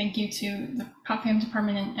 And thank you to the PopFam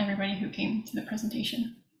department and everybody who came to the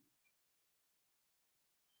presentation.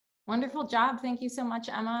 Wonderful job. Thank you so much,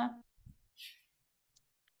 Emma.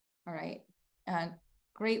 All right.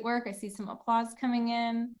 Great work. I see some applause coming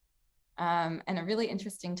in, and a really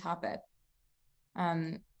interesting topic.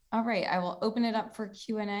 All right, I will open it up for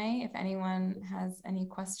Q&A if anyone has any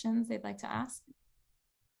questions they'd like to ask.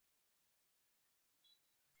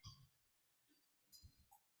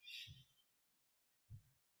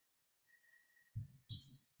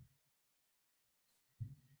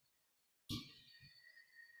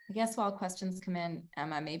 I guess while questions come in,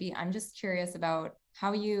 Emma, maybe I'm just curious about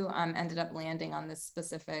how you ended up landing on this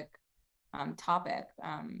specific topic.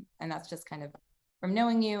 And that's just kind of from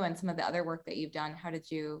knowing you and some of the other work that you've done, how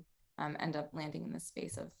did you end up landing in this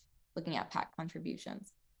space of looking at PAC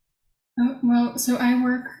contributions? Well, so I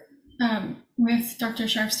work with Dr.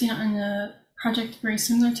 Sharfstein on a project very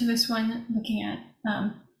similar to this one, looking at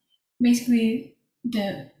basically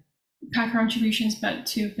the PAC contributions, but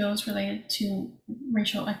to bills related to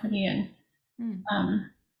racial equity. And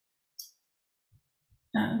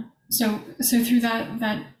so through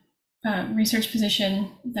that research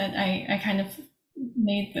position that I kind of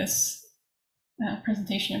made this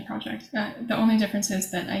presentation and project. The only difference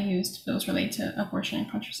is that I used bills related to abortion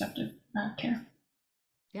and contraceptive care.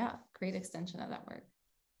 Yeah, great extension of that work.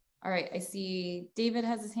 All right, I see David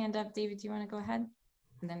has his hand up. David, do you want to go ahead?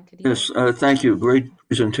 And then Khadija. Yes, thank you. Great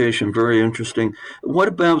presentation, very interesting. What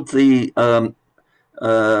about the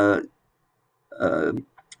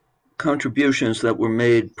contributions that were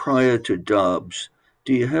made prior to Dobbs?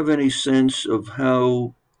 Do you have any sense of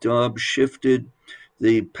how Dobbs shifted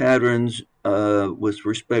the patterns with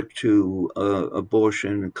respect to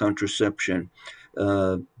abortion and contraception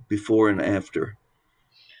before and after?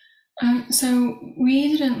 So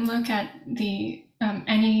we didn't look at the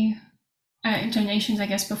any donations, I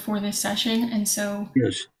guess, before this session, and so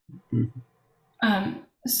yes.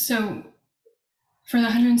 So for the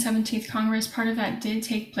 117th Congress, part of that did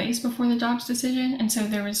take place before the Dobbs decision, and so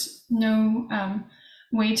there was no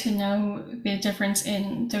way to know the difference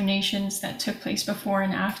in donations that took place before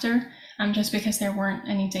and after, just because there weren't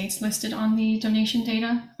any dates listed on the donation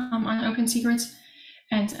data on Open Secrets,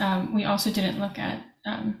 and we also didn't look at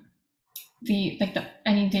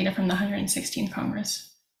any data from the 116th Congress.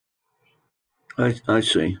 I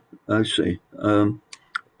see.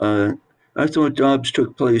 I thought Dobbs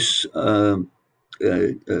took place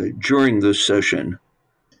during this session.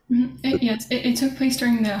 Yes, it took place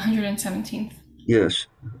during the 117th. Yes.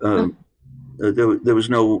 There was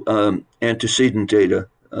no antecedent data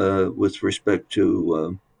with respect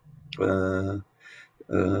to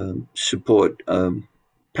support,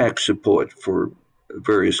 PAC support for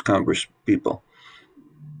various Congress people.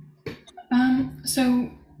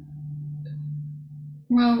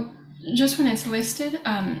 Well, just when it's listed,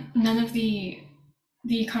 none of the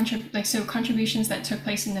contributions that took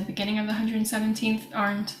place in the beginning of the 117th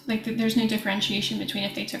aren't there's no differentiation between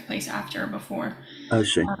if they took place after or before. I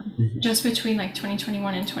see. Just between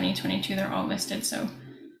 2021 and 2022, they're all listed. So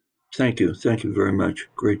thank you very much.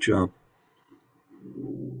 Great job.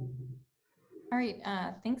 All right,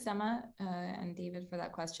 thanks Emma and David for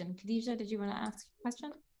that question. Khadija, did you want to ask a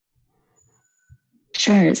question?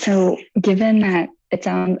 Sure. So given that it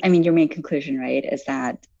sounds, your main conclusion, right, is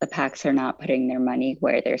that the PACs are not putting their money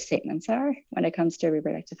where their statements are when it comes to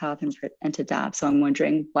reproductive health and to DAP. So I'm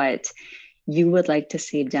wondering what you would like to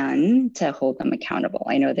see done to hold them accountable.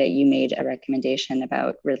 I know that you made a recommendation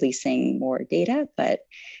about releasing more data, but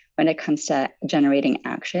when it comes to generating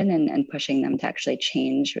action and pushing them to actually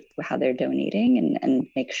change how they're donating and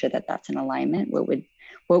make sure that that's in alignment,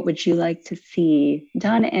 what would you like to see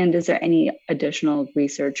done? And is there any additional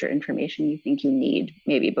research or information you think you need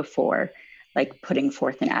maybe before putting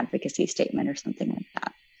forth an advocacy statement or something like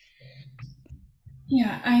that?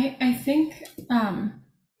 Yeah, I think, I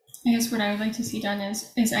guess what I would like to see done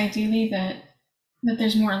is ideally that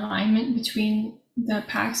there's more alignment between the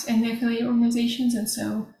PACs and the affiliate organizations. And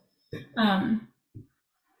so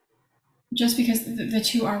just because the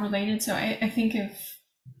two are related. So I think if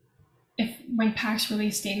when PACs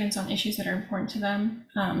release statements on issues that are important to them,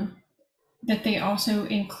 that they also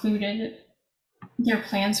included their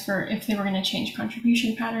plans for if they were going to change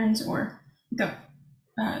contribution patterns or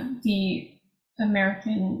the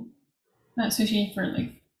American Association for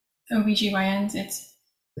like OBGYNs, this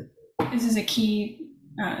is a key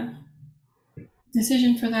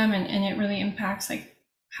decision for them, and it really impacts like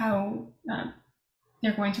how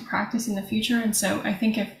they're going to practice in the future. And so I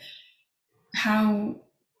think if how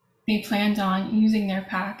they planned on using their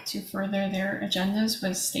PAC to further their agendas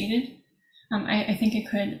was stated, I think it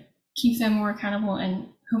could keep them more accountable and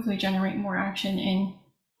hopefully generate more action in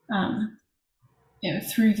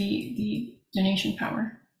through the donation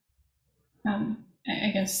power.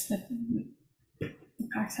 I guess that the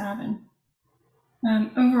PACs have, and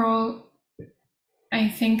overall, I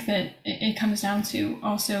think that it comes down to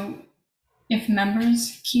also if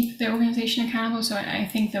members keep the organization accountable. So I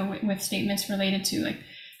think that with statements related to like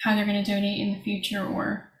how they're going to donate in the future,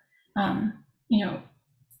 or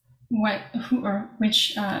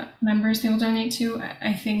which members they will donate to,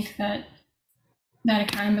 I think that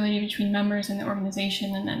accountability between members and the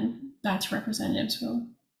organization, and then that's representatives, will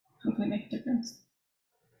hopefully make a difference.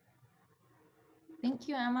 Thank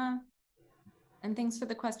you, Emma. And thanks for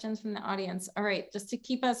the questions from the audience. All right, just to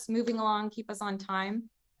keep us moving along, keep us on time,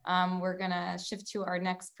 we're gonna shift to our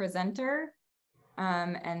next presenter.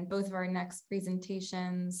 And both of our next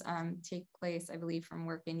presentations take place, I believe, from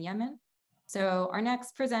work in Yemen. So our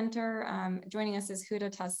next presenter joining us is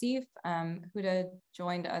Huda Tauseef. Huda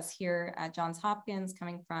joined us here at Johns Hopkins,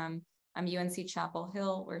 coming from UNC Chapel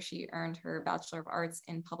Hill, where she earned her Bachelor of Arts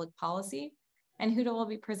in Public Policy. And Huda will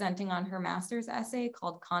be presenting on her master's essay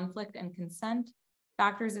called Conflict and Consent,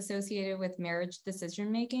 Factors Associated with Marriage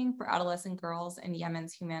Decision-Making for Adolescent Girls in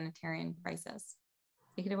Yemen's Humanitarian Crisis.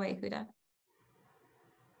 Take it away, Huda.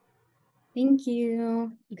 Thank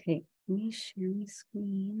you. Okay, let me share my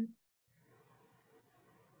screen.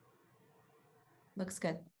 Looks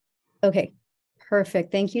good. Okay,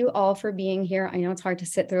 perfect. Thank you all for being here. I know it's hard to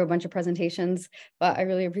sit through a bunch of presentations, but I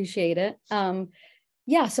really appreciate it.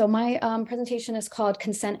 Yeah, so my presentation is called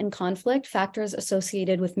Consent and Conflict, Factors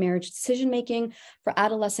Associated with Marriage Decision-Making for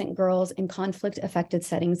Adolescent Girls in Conflict-Affected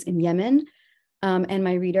Settings in Yemen. And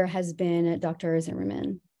my reader has been Dr.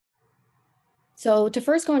 Zimmerman. So to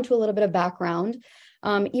first go into a little bit of background,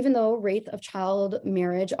 even though rates of child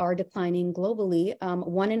marriage are declining globally,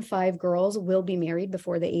 1 in 5 girls will be married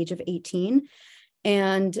before the age of 18,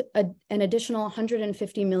 and an additional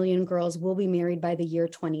 150 million girls will be married by the year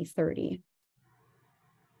 2030.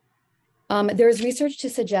 There's research to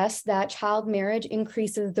suggest that child marriage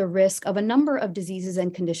increases the risk of a number of diseases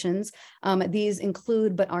and conditions. These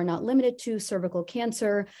include, but are not limited to, cervical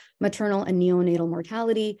cancer, maternal and neonatal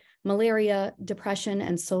mortality, malaria, depression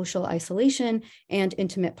and social isolation, and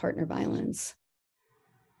intimate partner violence.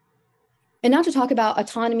 And now to talk about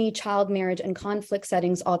autonomy, child marriage, and conflict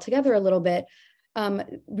settings altogether a little bit,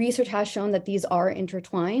 research has shown that these are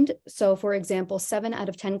intertwined. So for example, 7 out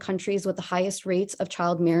of 10 countries with the highest rates of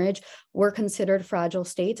child marriage were considered fragile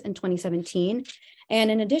states in 2017.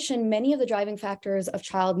 And in addition, many of the driving factors of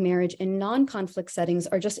child marriage in non-conflict settings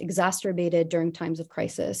are just exacerbated during times of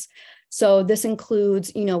crisis. So this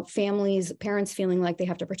includes, families, parents feeling like they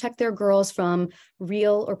have to protect their girls from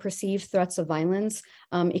real or perceived threats of violence,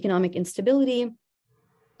 economic instability.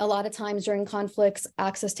 A lot of times during conflicts,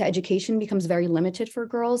 access to education becomes very limited for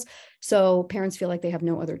girls. So parents feel like they have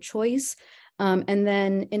no other choice. And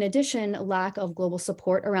then in addition, lack of global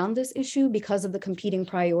support around this issue because of the competing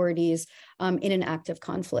priorities in an active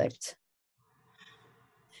conflict.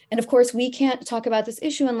 And of course, we can't talk about this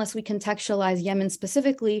issue unless we contextualize Yemen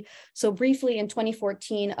specifically. So briefly, in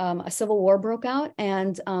 2014, a civil war broke out.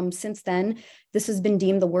 And since then, this has been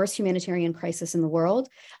deemed the worst humanitarian crisis in the world.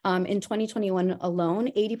 In 2021 alone,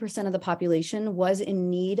 80% of the population was in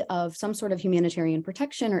need of some sort of humanitarian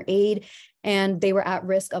protection or aid, and they were at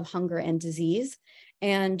risk of hunger and disease.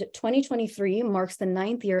 And 2023 marks the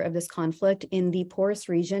 9th year of this conflict in the poorest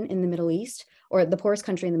region in the Middle East, or the poorest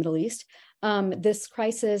country in the Middle East. This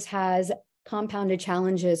crisis has compounded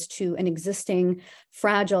challenges to an existing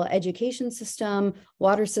fragile education system,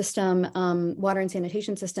 water and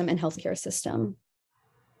sanitation system, and healthcare system.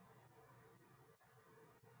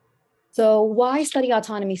 So why study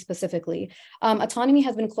autonomy specifically? Autonomy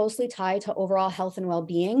has been closely tied to overall health and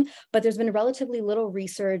well-being, but there's been relatively little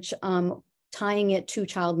research tying it to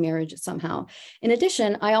child marriage somehow. In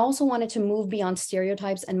addition, I also wanted to move beyond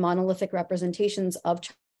stereotypes and monolithic representations of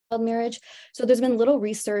child marriage. So there's been little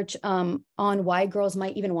research on why girls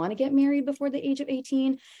might even want to get married before the age of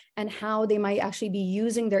 18 and how they might actually be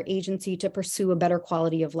using their agency to pursue a better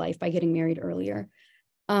quality of life by getting married earlier.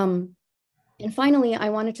 And finally, I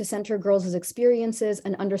wanted to center girls' experiences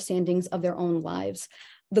and understandings of their own lives.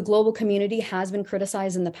 the global community has been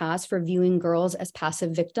criticized in the past for viewing girls as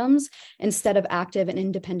passive victims instead of active and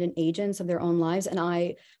independent agents of their own lives. And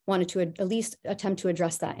I wanted to at least attempt to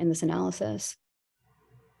address that in this analysis.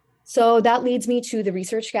 So that leads me to the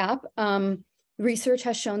research gap. Research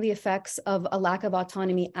has shown the effects of a lack of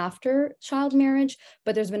autonomy after child marriage,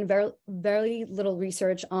 but there's been very little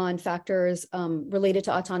research on factors related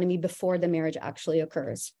to autonomy before the marriage actually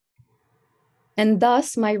occurs. And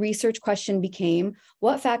thus, my research question became,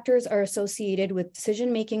 what factors are associated with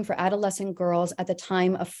decision-making for adolescent girls at the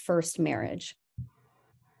time of first marriage?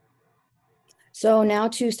 So now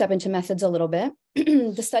to step into methods a little bit.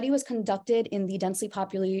 The study was conducted in the densely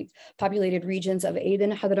populated regions of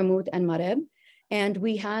Aden, Hadramaut, and Marib. And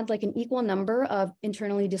we had like an equal number of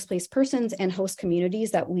internally displaced persons and host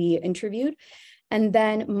communities that we interviewed. And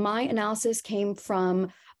then my analysis came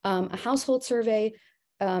from a household survey,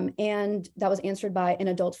 and that was answered by an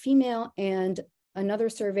adult female, and another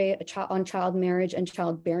survey on child marriage and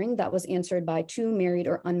childbearing that was answered by 2 married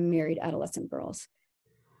or unmarried adolescent girls.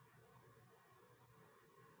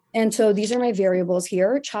 And so these are my variables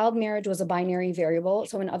here. Child marriage was a binary variable.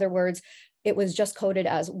 So in other words, it was just coded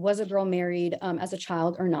as, was a girl married as a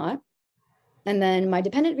child or not? And then my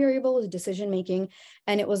dependent variable was decision-making,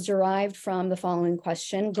 and it was derived from the following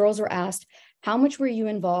question. Girls were asked, how much were you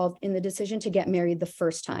involved in the decision to get married the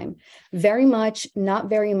first time? Very much, not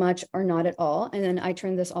very much, or not at all. And then I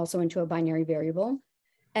turned this also into a binary variable.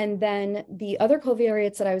 And then the other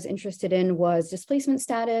covariates that I was interested in was displacement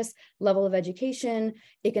status, level of education,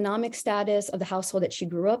 economic status of the household that she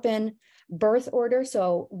grew up in, birth order,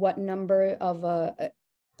 so what number of a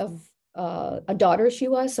daughter she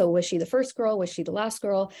was, so was she the first girl, was she the last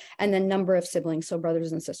girl, and then number of siblings, so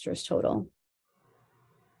brothers and sisters total.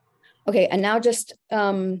 Okay, and now just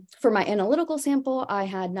for my analytical sample, I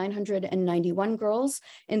had 991 girls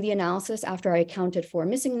in the analysis after I accounted for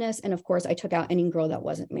missingness, and of course I took out any girl that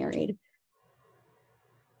wasn't married.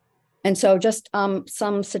 And so just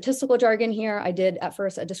some statistical jargon here. I did at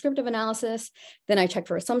first a descriptive analysis, then I checked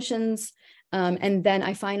for assumptions, and then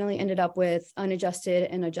I finally ended up with unadjusted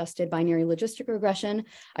and adjusted binary logistic regression.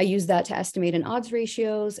 I used that to estimate an odds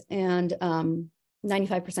ratios and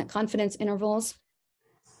 95% confidence intervals.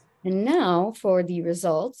 And now for the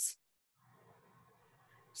results.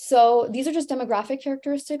 So these are just demographic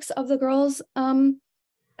characteristics of the girls.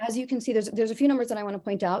 As you can see, there's a few numbers that I want to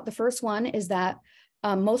point out. The first one is that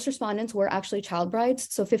most respondents were actually child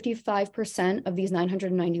brides. So 55% of these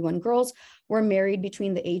 991 girls were married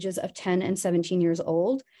between the ages of 10 and 17 years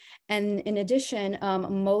old. And in addition,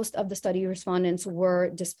 most of the study respondents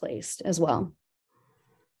were displaced as well.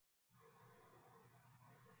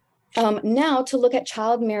 Now to look at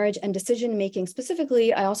child marriage and decision-making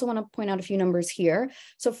specifically, I also want to point out a few numbers here.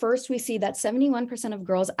 So first we see that 71% of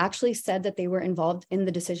girls actually said that they were involved in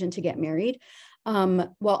the decision to get married,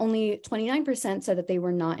 while only 29% said that they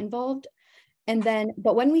were not involved. And then,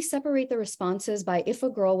 but when we separate the responses by if a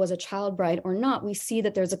girl was a child bride or not, we see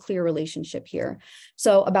that there's a clear relationship here.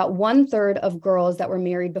 So about 1/3 of girls that were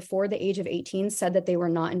married before the age of 18 said that they were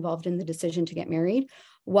not involved in the decision to get married,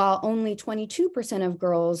 while only 22% of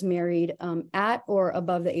girls married at or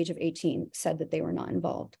above the age of 18 said that they were not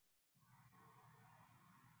involved.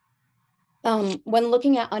 When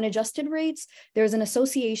looking at unadjusted rates, there's an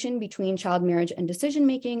association between child marriage and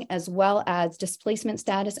decision-making, as well as displacement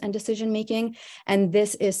status and decision-making, and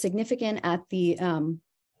this is significant at the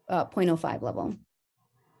 0.05 level.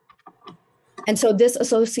 And so this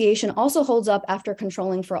association also holds up after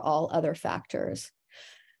controlling for all other factors.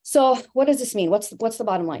 So what does this mean? What's the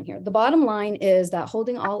bottom line here? The bottom line is that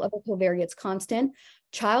holding all other covariates constant,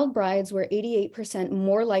 child brides were 88%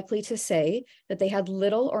 more likely to say that they had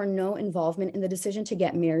little or no involvement in the decision to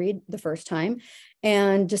get married the first time.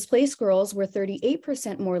 And displaced girls were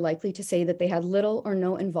 38% more likely to say that they had little or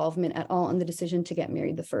no involvement at all in the decision to get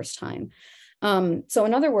married the first time. So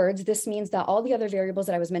in other words, this means that all the other variables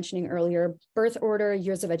that I was mentioning earlier, birth order,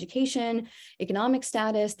 years of education, economic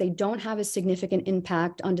status, they don't have a significant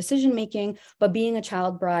impact on decision-making, but being a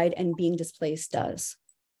child bride and being displaced does.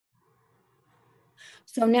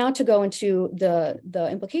 So now to go into the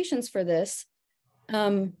implications for this,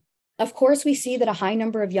 of course, we see that a high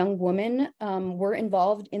number of young women were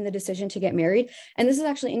involved in the decision to get married. And this is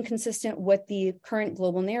actually inconsistent with the current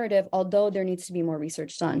global narrative, although there needs to be more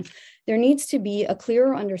research done. There needs to be a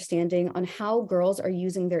clearer understanding on how girls are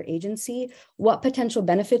using their agency, what potential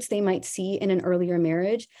benefits they might see in an earlier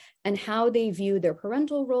marriage, and how they view their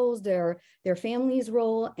parental roles, their family's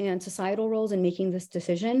role, and societal roles in making this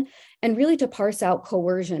decision, and really to parse out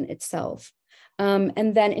coercion itself.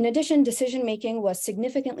 And then in addition, decision-making was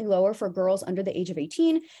significantly lower for girls under the age of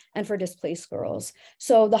 18 and for displaced girls.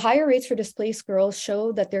 So the higher rates for displaced girls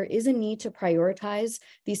show that there is a need to prioritize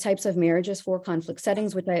these types of marriages for conflict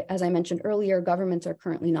settings, which as I mentioned earlier, governments are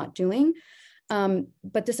currently not doing.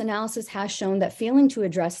 But this analysis has shown that failing to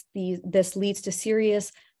address this leads to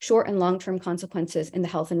serious short and long-term consequences in the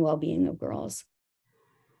health and well-being of girls.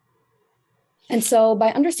 And so by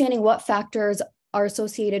understanding what factors are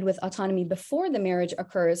associated with autonomy before the marriage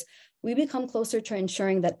occurs, we become closer to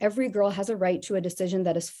ensuring that every girl has a right to a decision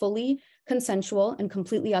that is fully consensual and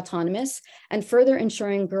completely autonomous, and further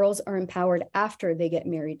ensuring girls are empowered after they get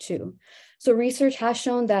married too. So research has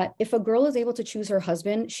shown that if a girl is able to choose her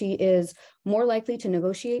husband, she is more likely to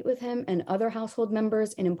negotiate with him and other household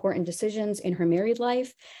members in important decisions in her married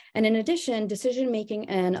life. And in addition, decision-making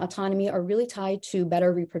and autonomy are really tied to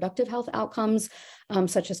better reproductive health outcomes,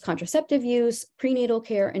 such as contraceptive use, prenatal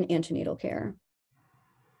care, and antenatal care.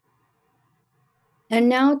 And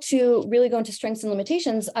now to really go into strengths and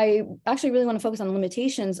limitations, I actually really want to focus on the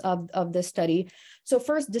limitations of this study. So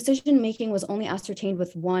first, decision-making was only ascertained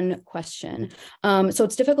with one question. So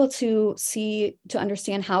it's difficult to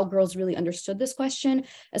understand how girls really understood this question,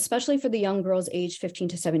 especially for the young girls aged 15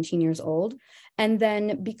 to 17 years old. And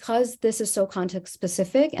then because this is so context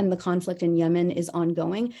specific and the conflict in Yemen is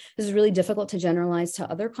ongoing, this is really difficult to generalize to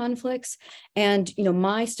other conflicts. And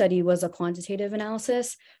my study was a quantitative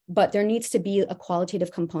analysis, but there needs to be a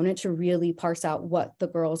qualitative component to really parse out what the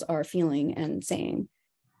girls are feeling and saying.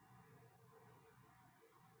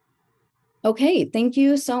 Okay, thank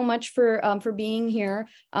you so much for being here.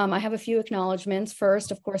 I have a few acknowledgements.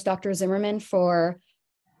 First, of course, Dr. Zimmerman for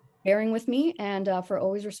bearing with me and for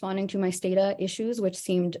always responding to my STATA issues, which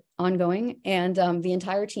seemed ongoing, and the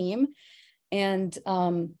entire team. And,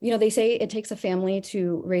 they say it takes a family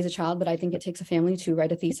to raise a child, but I think it takes a family to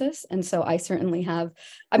write a thesis. And so I certainly have,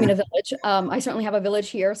 a village. I certainly have a village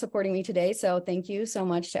here supporting me today. So thank you so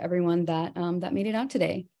much to everyone that made it out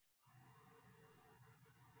today.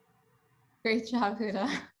 Great job, Huda.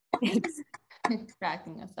 Thanks.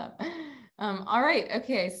 Cracking us up. All right.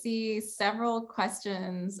 Okay. See, several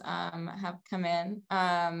questions have come in.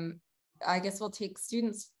 I guess we'll take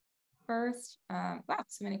students first. Wow,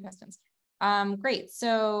 so many questions. Great.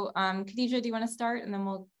 So Khadija, do you want to start, and then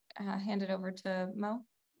we'll hand it over to Mo?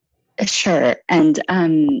 Sure. And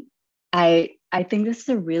I think this is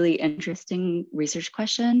a really interesting research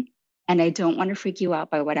question, and I don't want to freak you out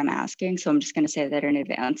by what I'm asking, so I'm just going to say that in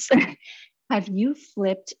advance. Have you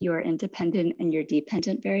flipped your independent and your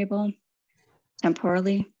dependent variable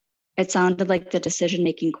temporally? It sounded like the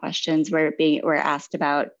decision-making questions were asked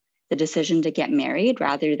about the decision to get married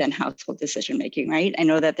rather than household decision-making, right? I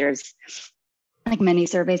know that there's, like, many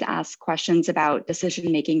surveys ask questions about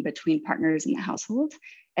decision-making between partners in the household.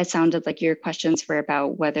 It sounded like your questions were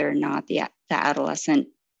about whether or not the adolescent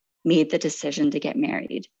made the decision to get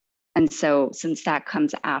married. And so since that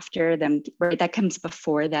comes after them, right, that comes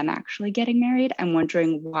before them actually getting married, I'm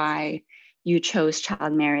wondering why you chose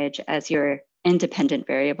child marriage as your independent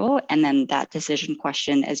variable and then that decision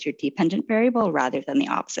question as your dependent variable rather than the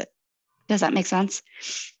opposite. Does that make sense?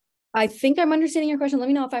 I think I'm understanding your question. Let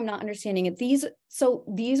me know if I'm not understanding it. These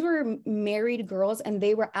were married girls and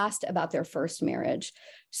they were asked about their first marriage.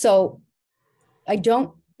 So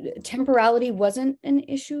temporality wasn't an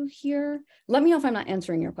issue here. Let me know if I'm not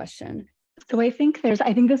answering your question. So I think this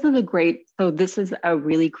is a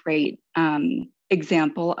really great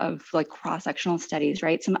example of, like, cross-sectional studies,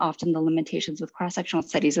 right? Often the limitations with cross-sectional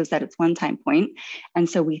studies is that it's one time point. And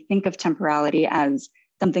so we think of temporality as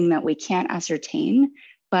something that we can't ascertain.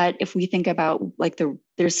 But if we think about, like,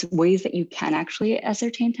 there's ways that you can actually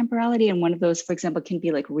ascertain temporality. And one of those, for example, can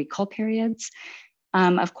be like recall periods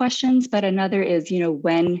of questions, but another is,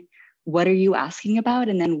 what are you asking about?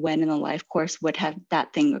 And then when in the life course would have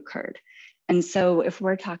that thing occurred? And so if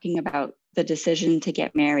we're talking about the decision to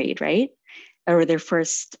get married, right? Or their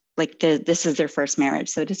first, this is their first marriage.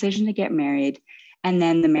 So decision to get married, and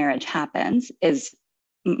then the marriage happens,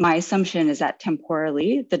 my assumption is that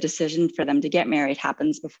temporally the decision for them to get married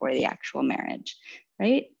happens before the actual marriage,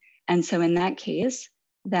 right? And so in that case,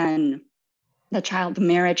 then the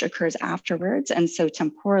marriage occurs afterwards. And so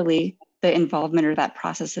temporally, the involvement or that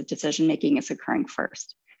process of decision-making is occurring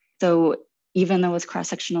first. So even though it's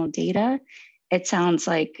cross-sectional data, it sounds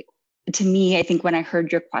like, to me, I think when I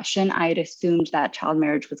heard your question, I had assumed that child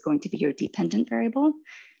marriage was going to be your dependent variable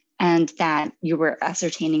and that you were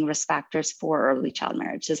ascertaining risk factors for early child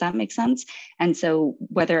marriage. Does that make sense? And so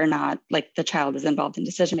whether or not, like, the child is involved in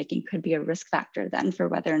decision-making could be a risk factor then for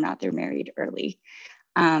whether or not they're married early.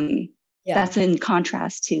 That's in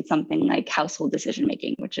contrast to something like household decision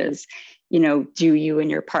making, which is, do you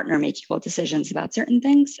and your partner make equal decisions about certain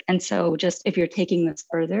things? And so just if you're taking this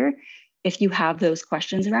further, if you have those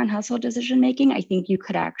questions around household decision making, I think you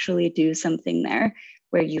could actually do something there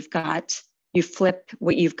where you flip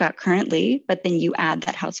what you've got currently, but then you add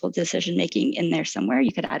that household decision making in there somewhere.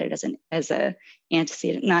 You could add it as a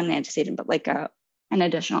antecedent, not an antecedent, but like an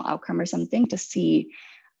additional outcome or something to see.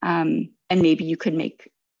 And maybe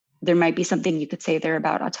there might be something you could say there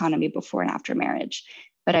about autonomy before and after marriage.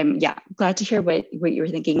 But I'm glad to hear what you were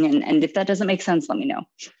thinking. And if that doesn't make sense, let me know.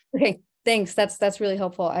 Okay, thanks. That's really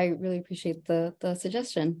helpful. I really appreciate the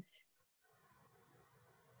suggestion.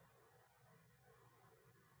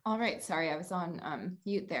 All right, sorry, I was on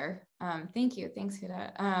mute there. Thank you, thanks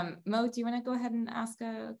Huda. Mo, do you want to go ahead and ask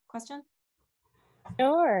a question?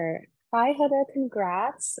 Sure. Hi Huda,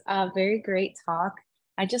 congrats. Very great talk.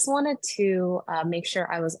 I just wanted to make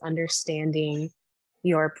sure I was understanding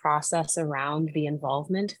your process around the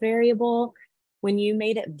involvement variable. When you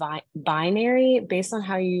made it binary, based on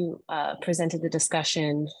how you presented the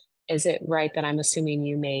discussion, is it right that I'm assuming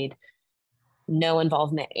you made no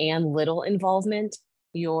involvement and little involvement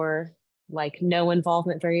your no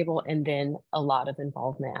involvement variable, and then a lot of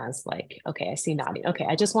involvement as okay, I see nodding. Okay,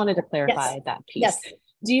 I just wanted to clarify that piece. Yes.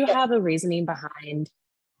 Do you have a reasoning behind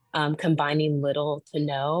combining little to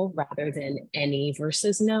no rather than any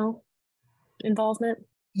versus no involvement?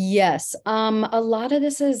 Yes. A lot of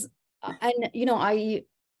this is, and I,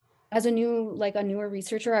 as a newer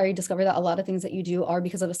researcher, I discovered that a lot of things that you do are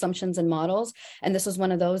because of assumptions and models. And this was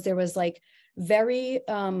one of those. There was very,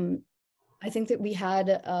 I think that we had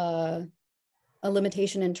a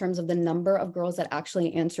limitation in terms of the number of girls that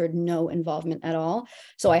actually answered no involvement at all.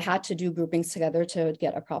 So I had to do groupings together to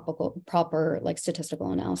get a proper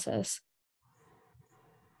statistical analysis.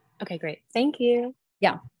 Okay, great. Thank you.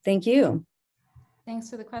 Yeah, thank you. Thanks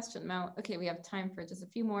for the question, Mo. Okay, we have time for just a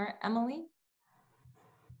few more. Emily?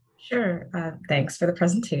 Sure. Thanks for the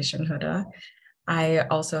presentation, Huda. I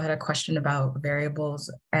also had a question about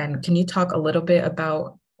variables. And can you talk a little bit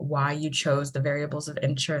about why you chose the variables of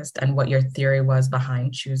interest and what your theory was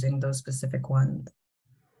behind choosing those specific ones?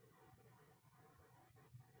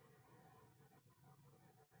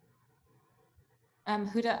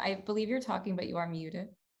 Huda, I believe you're talking, but you are muted.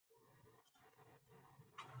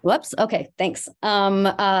 Whoops. Okay, thanks.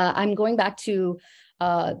 I'm going back to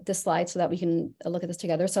this slide so that we can look at this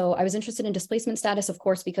together. So I was interested in displacement status, of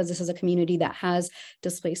course, because this is a community that has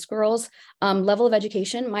displaced girls. Level of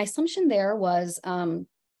education, my assumption there was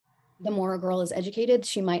the more a girl is educated,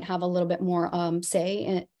 she might have a little bit more say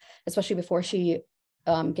in it, especially before she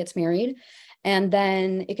gets married. And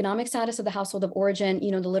then economic status of the household of origin,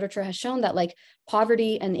 the literature has shown that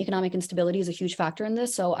poverty and economic instability is a huge factor in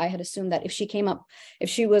this. So I had assumed that if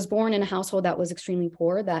she was born in a household that was extremely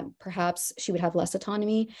poor, that perhaps she would have less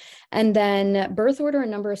autonomy. And then birth order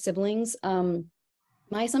and number of siblings.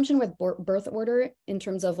 My assumption with birth order in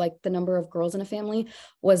terms of the number of girls in a family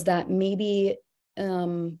was that maybe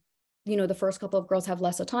the first couple of girls have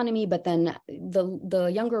less autonomy, but then the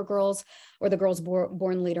younger girls or the girls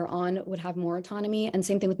born later on would have more autonomy. And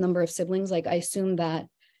same thing with number of siblings. I assume that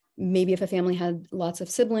maybe if a family had lots of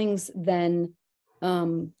siblings, then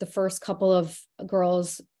the first couple of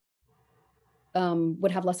girls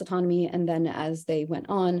would have less autonomy. And then as they went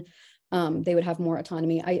on, they would have more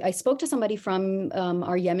autonomy. I spoke to somebody from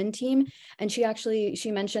our Yemen team, and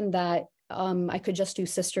she mentioned that I could just do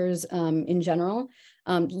sisters in general,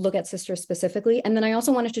 look at sisters specifically. And then I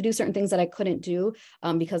also wanted to do certain things that I couldn't do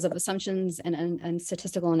because of assumptions and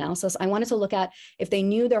statistical analysis. I wanted to look at if they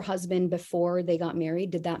knew their husband before they got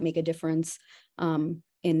married, did that make a difference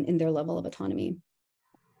in their level of autonomy?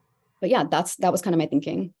 But yeah, that was kind of my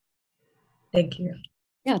thinking. Thank you.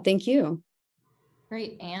 Yeah, thank you.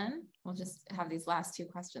 Great, Anne. We'll just have these last two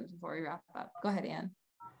questions before we wrap up. Go ahead, Anne.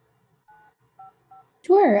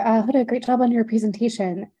 Sure, Huda, great job on your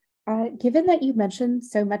presentation. Given that you mentioned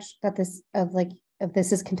so much that this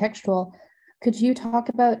is contextual, could you talk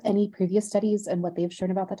about any previous studies and what they've shown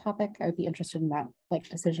about the topic? I would be interested in that,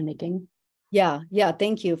 decision making. Yeah,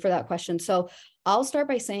 thank you for that question. So I'll start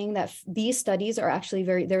by saying that these studies are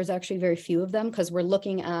actually there's actually very few of them because we're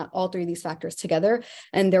looking at all three of these factors together,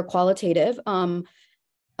 and they're qualitative.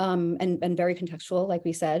 And very contextual, like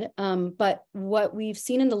we said. But what we've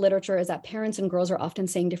seen in the literature is that parents and girls are often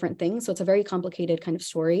saying different things. So it's a very complicated kind of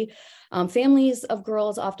story. Families of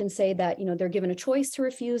girls often say that, they're given a choice to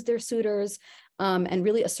refuse their suitors and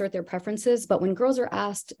really assert their preferences. But when girls are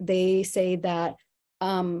asked, they say that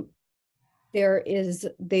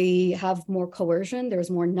they have more coercion, there's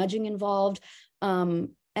more nudging involved.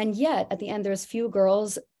 And yet at the end, there's few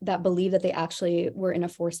girls that believe that they actually were in a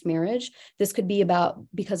forced marriage. This could be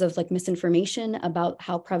because of like misinformation about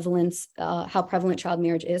how prevalent child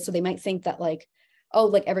marriage is. So they might think that like, oh,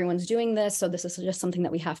 like everyone's doing this, so this is just something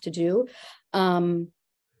that we have to do.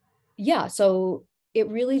 Yeah, so it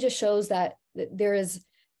really just shows that there's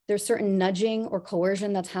certain nudging or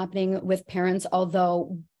coercion that's happening with parents,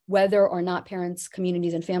 although whether or not parents,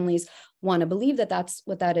 communities, and families want to believe that that's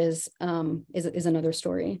what that is another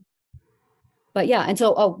story. But yeah, and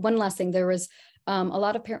so, one last thing, there was a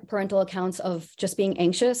lot of parental accounts of just being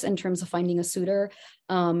anxious in terms of finding a suitor,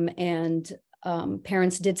 and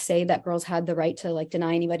parents did say that girls had the right to like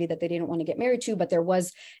deny anybody that they didn't want to get married to, but there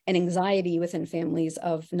was an anxiety within families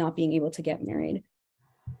of not being able to get married.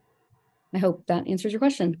 I hope that answers your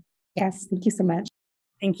question. Yes, thank you so much.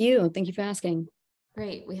 Thank you. Thank you for asking.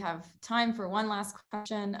 Great. We have time for one last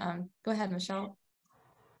question. Go ahead, Michelle.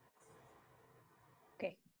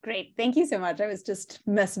 Okay, great. Thank you so much. I was just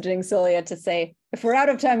messaging Celia to say, if we're out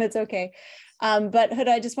of time, it's okay. But Huda,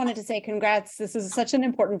 I just wanted to say congrats. This is such an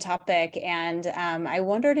important topic. And I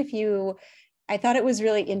wondered if I thought it was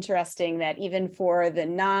really interesting that even for the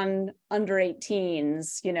non-under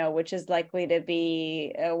 18s, which is likely to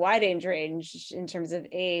be a wide age range in terms of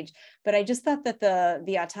age, but I just thought that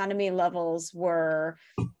the autonomy levels were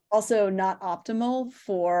also not optimal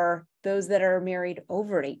for those that are married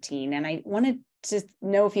over 18. And I wanted to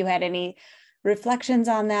know if you had any reflections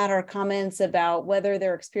on that or comments about whether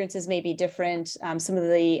their experiences may be different, some of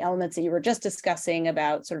the elements that you were just discussing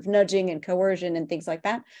about sort of nudging and coercion and things like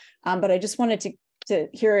that. But I just wanted to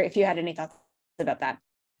hear if you had any thoughts about that.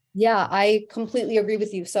 Yeah, I completely agree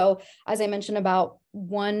with you. So as I mentioned, it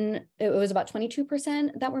was about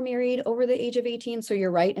 22% that were married over the age of 18. So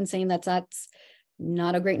you're right in saying that's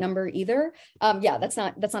not a great number either. Yeah, that's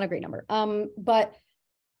not a great number. But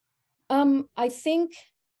I think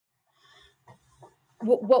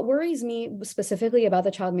what worries me specifically about the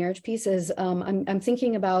child marriage piece is I'm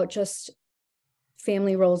thinking about just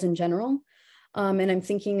family roles in general. And I'm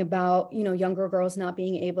thinking about, younger girls not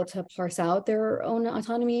being able to parse out their own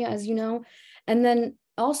autonomy, as you know. And then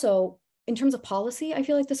also in terms of policy, I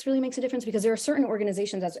feel like this really makes a difference because there are certain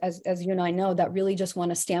organizations, as you and I know, that really just want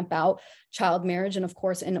to stamp out child marriage. And of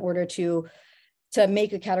course, in order to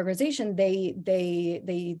make a categorization,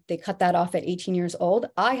 they cut that off at 18 years old.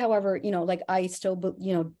 However, I still,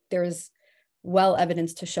 there's well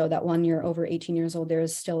evidence to show that when you're over 18 years old, there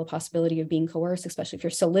is still a possibility of being coerced, especially if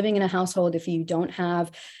you're still living in a household, if you don't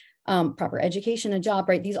have proper education, a job,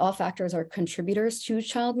 right? These all factors are contributors to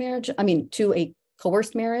child marriage. To a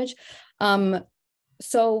coerced marriage.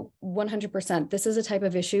 So 100%, this is a type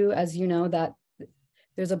of issue, as you know, that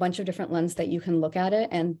there's a bunch of different lenses that you can look at it.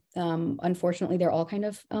 And unfortunately, they're all kind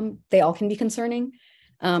of, they all can be concerning.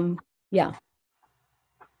 Yeah.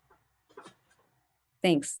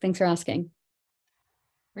 Thanks for asking.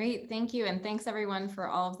 Great, thank you. And thanks everyone for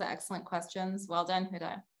all of the excellent questions. Well done,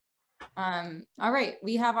 Huda. All right,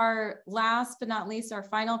 we have our last but not least, our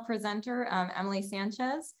final presenter, Emily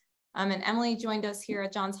Sanchez. And Emily joined us here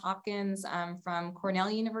at Johns Hopkins from Cornell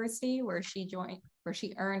University, where she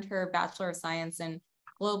earned her Bachelor of Science in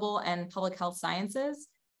Global and Public Health Sciences.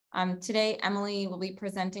 Today, Emily will be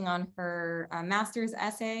presenting on her master's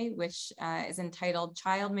essay, which is entitled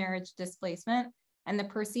Child Marriage Displacement and the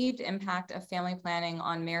Perceived Impact of Family Planning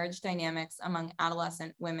on Marriage Dynamics Among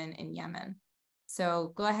Adolescent Women in Yemen.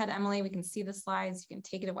 So go ahead, Emily, we can see the slides, you can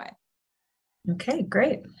take it away. Okay,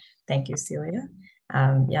 great. Thank you, Celia.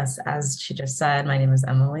 Yes, as she just said, my name is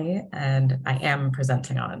Emily, and I am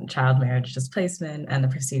presenting on child marriage displacement and the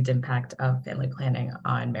perceived impact of family planning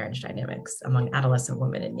on marriage dynamics among adolescent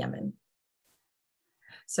women in Yemen.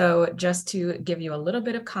 So just to give you a little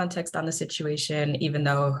bit of context on the situation, even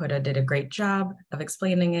though Huda did a great job of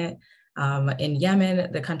explaining it, in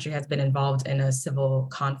Yemen, the country has been involved in a civil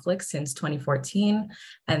conflict since 2014,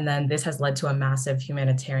 and then this has led to a massive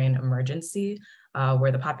humanitarian emergency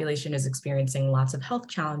where the population is experiencing lots of health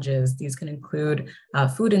challenges. These can include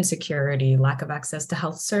food insecurity, lack of access to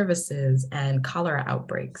health services, and cholera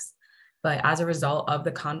outbreaks. But as a result of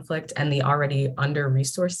the conflict and the already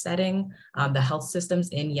under-resourced setting, the health systems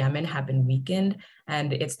in Yemen have been weakened,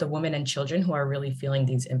 and it's the women and children who are really feeling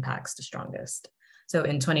these impacts the strongest. So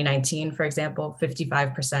in 2019, for example,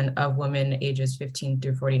 55% of women ages 15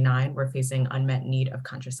 through 49 were facing unmet need of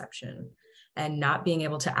contraception. And not being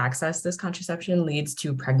able to access this contraception leads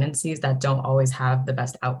to pregnancies that don't always have the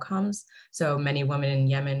best outcomes. So many women in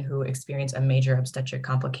Yemen who experience a major obstetric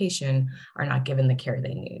complication are not given the care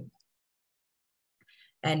they need.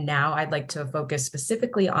 And now I'd like to focus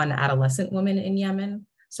specifically on adolescent women in Yemen.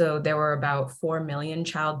 So there were about 4 million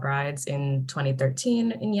child brides in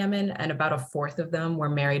 2013 in Yemen, and about a fourth of them were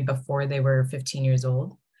married before they were 15 years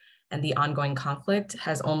old. And the ongoing conflict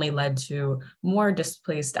has only led to more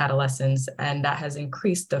displaced adolescents, and that has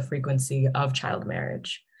increased the frequency of child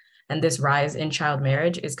marriage. And this rise in child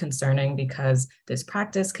marriage is concerning because this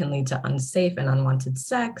practice can lead to unsafe and unwanted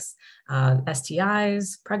sex,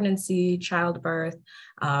 STIs, pregnancy, childbirth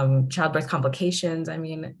complications,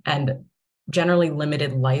 and generally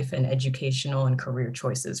limited life and educational and career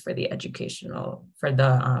choices for the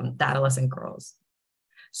adolescent girls.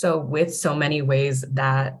 So with so many ways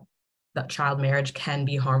that child marriage can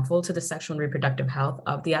be harmful to the sexual and reproductive health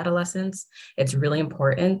of the adolescents, it's really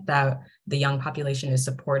important that the young population is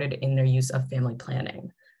supported in their use of family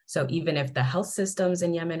planning. So even if the health systems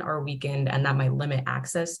in Yemen are weakened and that might limit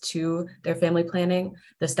access to their family planning,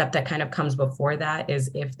 the step that kind of comes before that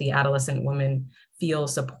is if the adolescent woman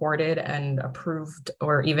feels supported and approved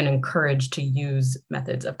or even encouraged to use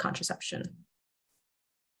methods of contraception.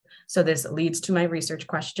 So this leads to my research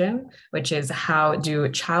question, which is how do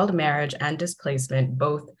child marriage and displacement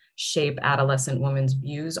both shape adolescent women's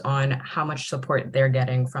views on how much support they're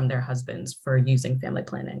getting from their husbands for using family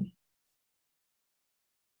planning?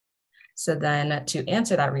 So then to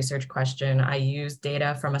answer that research question, I used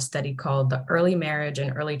data from a study called the Early Marriage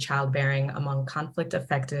and Early Childbearing Among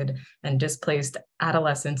Conflict-Affected and Displaced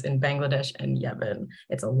Adolescents in Bangladesh and Yemen.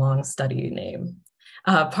 It's a long study name.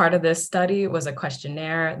 Part of this study was a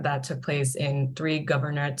questionnaire that took place in 3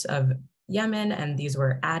 governorates of Yemen, and these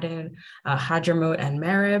were Aden, Hadramaut, and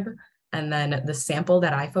Marib. And then the sample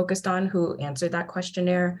that I focused on who answered that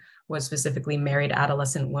questionnaire was specifically married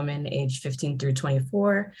adolescent women aged 15 through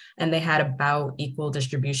 24, and they had about equal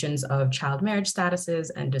distributions of child marriage statuses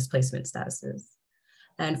and displacement statuses.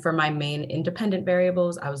 And for my main independent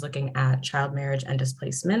variables, I was looking at child marriage and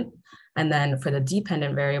displacement. And then for the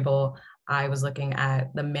dependent variable, I was looking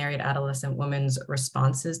at the married adolescent woman's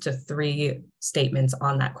responses to 3 statements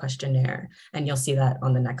on that questionnaire. And you'll see that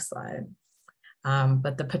on the next slide.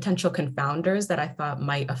 But the potential confounders that I thought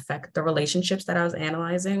might affect the relationships that I was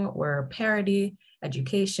analyzing were parity,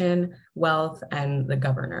 education, wealth, and the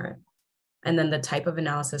governorate. And then the type of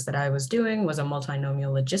analysis that I was doing was a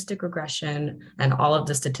multinomial logistic regression, and all of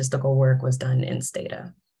the statistical work was done in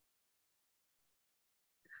Stata.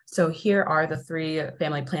 So here are the 3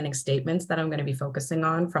 family planning statements that I'm going to be focusing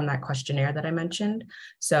on from that questionnaire that I mentioned.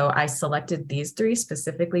 So I selected these 3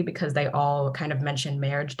 specifically because they all kind of mention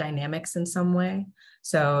marriage dynamics in some way.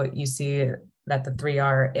 So you see that the 3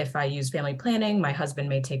 are, if I use family planning, my husband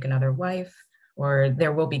may take another wife, or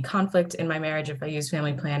there will be conflict in my marriage if I use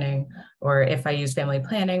family planning, or if I use family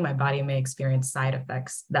planning, my body may experience side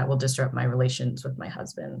effects that will disrupt my relations with my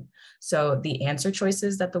husband. So the answer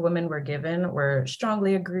choices that the women were given were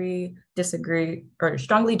strongly agree, disagree, or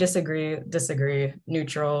strongly disagree, disagree,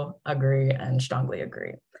 neutral, agree, and strongly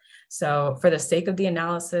agree. So for the sake of the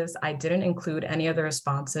analysis, I didn't include any of the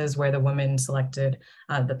responses where the women selected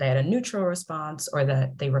that they had a neutral response, or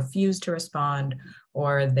that they refused to respond,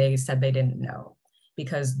 or they said they didn't know,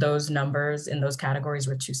 because those numbers in those categories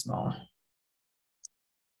were too small.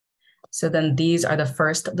 So then these are the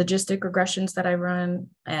first logistic regressions that I run,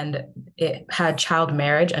 and it had child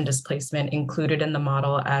marriage and displacement included in the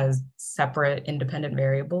model as separate independent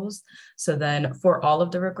variables. So then for all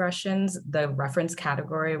of the regressions, the reference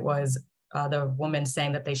category was the woman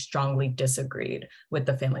saying that they strongly disagreed with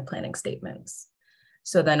the family planning statements.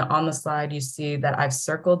 So then on the slide, you see that I've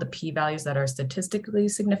circled the p-values that are statistically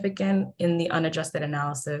significant in the unadjusted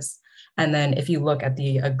analysis. And then if you look at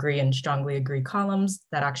the agree and strongly agree columns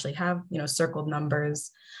that actually have, circled numbers,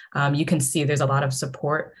 you can see there's a lot of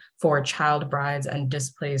support for child brides and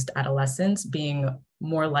displaced adolescents being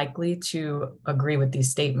more likely to agree with these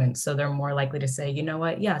statements. So they're more likely to say, you know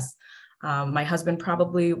what, yes, my husband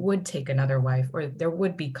probably would take another wife, or there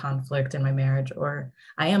would be conflict in my marriage, or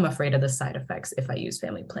I am afraid of the side effects if I use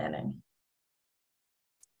family planning.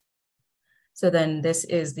 So then this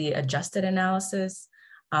is the adjusted analysis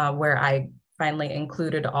where I finally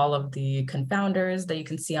included all of the confounders that you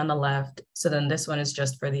can see on the left. So then this one is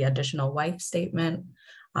just for the additional wife statement.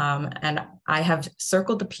 And I have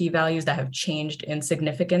circled the p-values that have changed in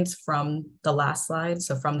significance from the last slide,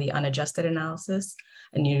 so from the unadjusted analysis.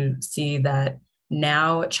 And you see that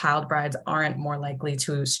now child brides aren't more likely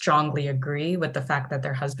to strongly agree with the fact that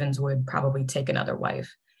their husbands would probably take another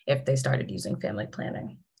wife if they started using family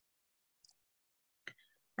planning.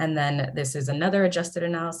 And then this is another adjusted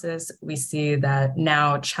analysis. We see that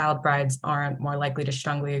now child brides aren't more likely to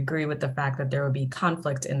strongly agree with the fact that there would be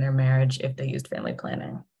conflict in their marriage if they used family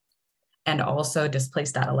planning. And also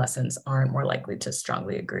displaced adolescents aren't more likely to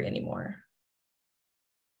strongly agree anymore.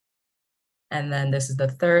 And then this is the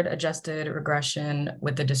third adjusted regression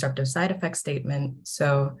with the disruptive side effect statement.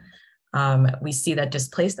 So we see that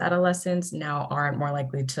displaced adolescents now aren't more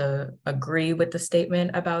likely to agree with the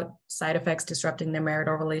statement about side effects disrupting their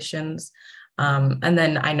marital relations. And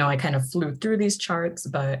then I know I kind of flew through these charts,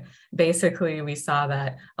 but basically we saw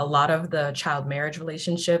that a lot of the child marriage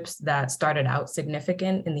relationships that started out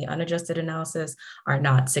significant in the unadjusted analysis are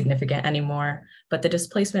not significant anymore, but the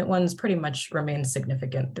displacement ones pretty much remain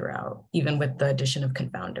significant throughout, even with the addition of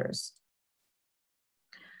confounders.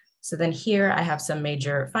 So then here I have some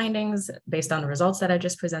major findings based on the results that I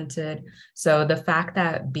just presented. So the fact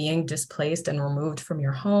that being displaced and removed from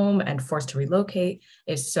your home and forced to relocate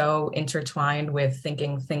is so intertwined with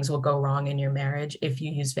thinking things will go wrong in your marriage if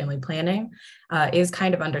you use family planning is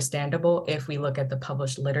kind of understandable if we look at the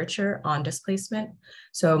published literature on displacement.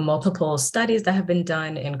 So multiple studies that have been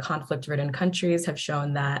done in conflict-ridden countries have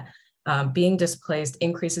shown that being displaced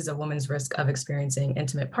increases a woman's risk of experiencing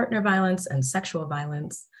intimate partner violence and sexual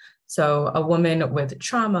violence. So a woman with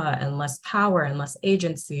trauma and less power and less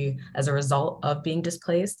agency as a result of being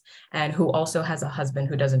displaced, and who also has a husband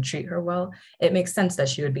who doesn't treat her well, it makes sense that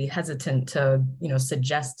she would be hesitant to,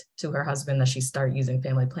 suggest to her husband that she start using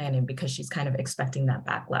family planning because she's kind of expecting that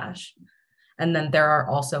backlash. And then there are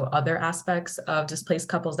also other aspects of displaced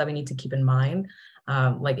couples that we need to keep in mind.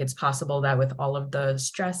 Like it's possible that with all of the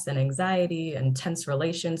stress and anxiety and tense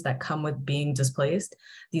relations that come with being displaced,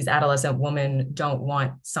 these adolescent women don't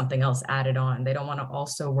want something else added on. They don't want to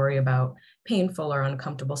also worry about painful or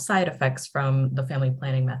uncomfortable side effects from the family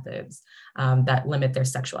planning methods that limit their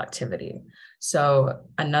sexual activity. So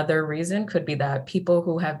another reason could be that people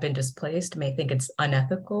who have been displaced may think it's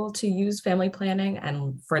unethical to use family planning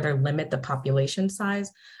and further limit the population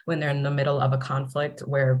size when they're in the middle of a conflict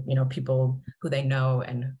where, people who they know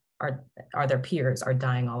and are their peers are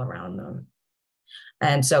dying all around them.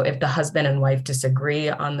 And so if the husband and wife disagree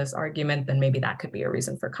on this argument, then maybe that could be a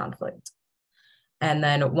reason for conflict. And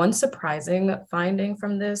then one surprising finding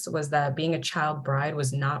from this was that being a child bride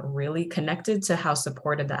was not really connected to how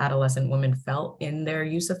supported the adolescent women felt in their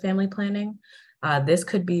use of family planning. This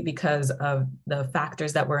could be because of the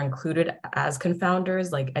factors that were included as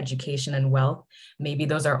confounders, like education and wealth. Maybe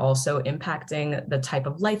those are also impacting the type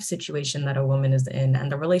of life situation that a woman is in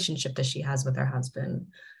and the relationship that she has with her husband.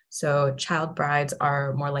 So child brides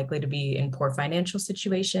are more likely to be in poor financial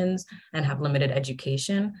situations and have limited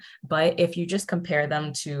education. But if you just compare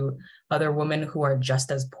them to other women who are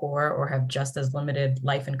just as poor or have just as limited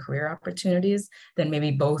life and career opportunities, then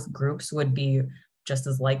maybe both groups would be just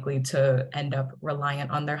as likely to end up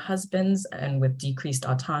reliant on their husbands and with decreased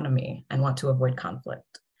autonomy and want to avoid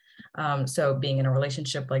conflict. So being in a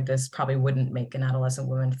relationship like this probably wouldn't make an adolescent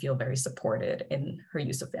woman feel very supported in her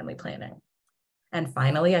use of family planning. And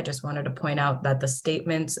finally, I just wanted to point out that the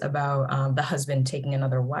statements about the husband taking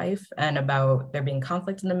another wife and about there being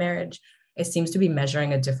conflict in the marriage, it seems to be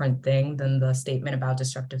measuring a different thing than the statement about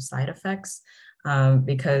disruptive side effects,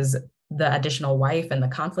 because the additional wife and the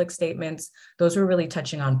conflict statements, those were really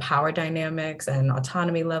touching on power dynamics and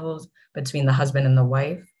autonomy levels between the husband and the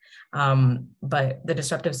wife. But the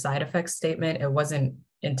disruptive side effects statement, it wasn't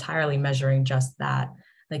entirely measuring just that.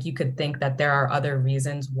 Like you could think that there are other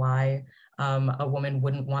reasons why a woman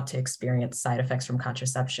wouldn't want to experience side effects from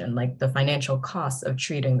contraception, like the financial costs of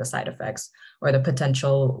treating the side effects or the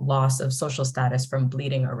potential loss of social status from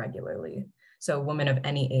bleeding irregularly. So women of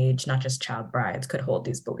any age, not just child brides, could hold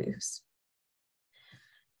these beliefs.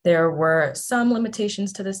 There were some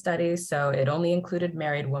limitations to the study, so it only included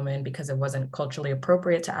married women because it wasn't culturally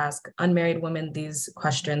appropriate to ask unmarried women these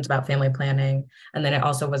questions about family planning. And then it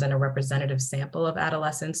also wasn't a representative sample of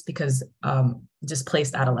adolescents because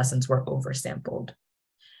displaced adolescents were oversampled.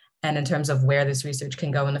 And in terms of where this research can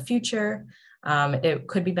go in the future, it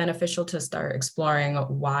could be beneficial to start exploring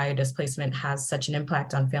why displacement has such an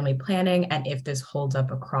impact on family planning and if this holds up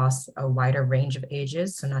across a wider range of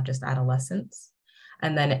ages, so not just adolescents.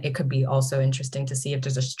 And then it could be also interesting to see if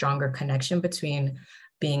there's a stronger connection between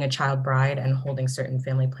being a child bride and holding certain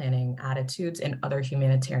family planning attitudes in other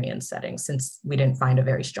humanitarian settings, since we didn't find a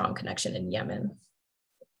very strong connection in Yemen.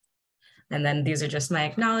 And then these are just my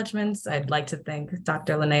acknowledgements. I'd like to thank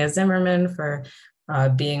Dr. Linnea Zimmerman for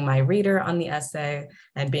being my reader on the essay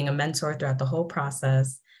and being a mentor throughout the whole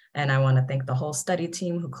process. And I want to thank the whole study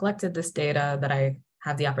team who collected this data that I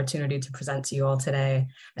have the opportunity to present to you all today.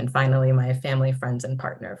 And finally, my family, friends, and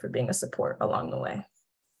partner for being a support along the way.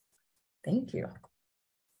 Thank you.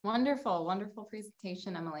 Wonderful, wonderful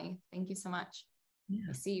presentation, Emily. Thank you so much. Yeah.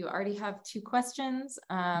 I see you already have 2 questions.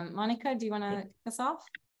 Monica, do you want to kick us off?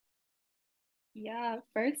 Yeah,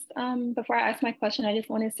 first, before I ask my question, I just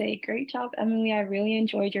want to say great job, Emily. I really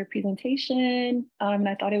enjoyed your presentation. And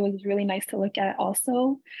I thought it was really nice to look at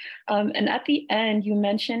also. And at the end, you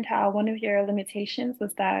mentioned how one of your limitations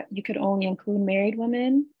was that you could only include married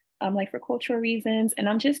women, like for cultural reasons. And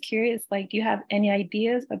I'm just curious, like, do you have any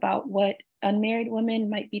ideas about what unmarried women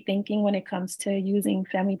might be thinking when it comes to using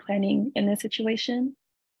family planning in this situation?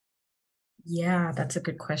 Yeah, that's a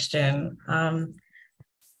good question.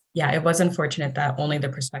 Yeah, it was unfortunate that only the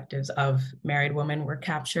perspectives of married women were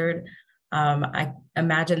captured. I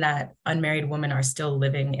imagine that unmarried women are still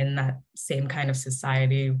living in that same kind of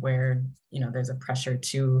society where, there's a pressure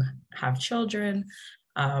to have children,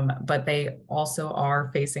 but they also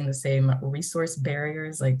are facing the same resource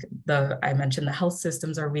barriers. Like I mentioned, the health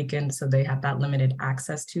systems are weakened, so they have that limited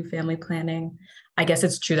access to family planning. I guess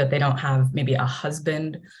it's true that they don't have maybe a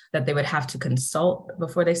husband that they would have to consult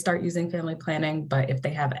before they start using family planning, but if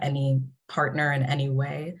they have any partner in any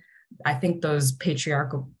way, I think those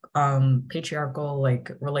patriarchal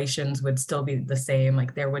like relations would still be the same.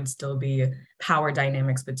 Like there would still be power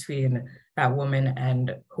dynamics between that woman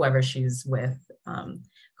and whoever she's with, and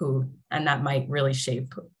that might really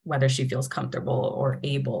shape whether she feels comfortable or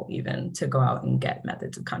able even to go out and get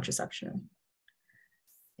methods of contraception.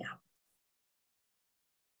 Yeah.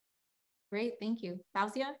 Great, thank you.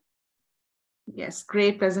 Tauseef? Yes,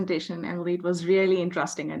 great presentation, Emily. It was really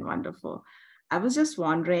interesting and wonderful. I was just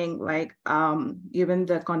wondering, like, given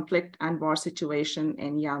the conflict and war situation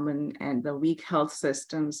in Yemen and the weak health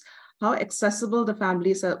systems, how accessible the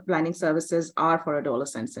family planning services are for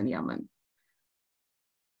adolescents in Yemen?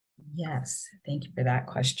 Yes, thank you for that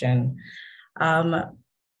question.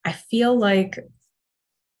 I feel like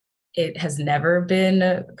it has never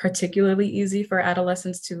been particularly easy for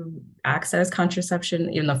adolescents to access contraception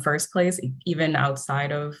in the first place, even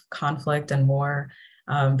outside of conflict and war,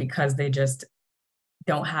 because they just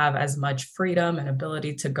don't have as much freedom and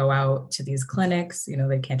ability to go out to these clinics.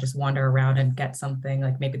 They can't just wander around and get something.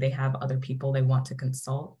 Like maybe they have other people they want to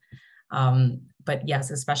consult. But yes,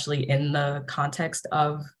 especially in the context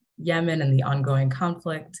of Yemen and the ongoing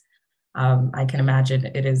conflict, I can imagine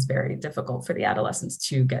it is very difficult for the adolescents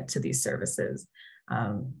to get to these services.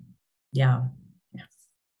 Yeah.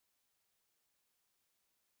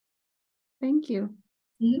 Thank you.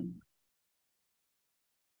 Mm-hmm.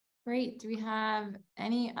 Great. Do we have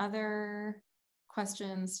any other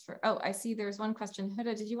questions for, oh, I see there's one question.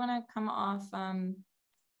 Huda, did you want to come off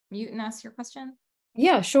mute and ask your question?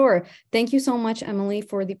 Yeah, sure. Thank you so much, Emily,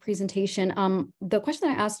 for the presentation. The question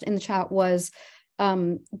I asked in the chat was,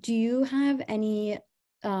 do you have any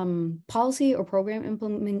policy or program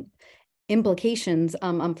implications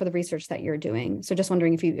for the research that you're doing? So just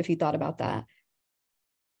wondering if you thought about that.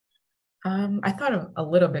 I thought a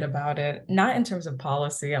little bit about it, not in terms of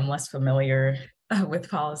policy. I'm less familiar with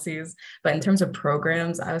policies, but in terms of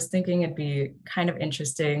programs, I was thinking it'd be kind of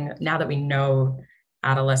interesting now that we know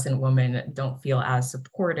adolescent women don't feel as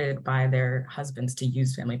supported by their husbands to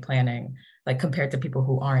use family planning, like compared to people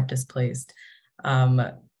who aren't displaced.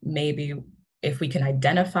 Maybe if we can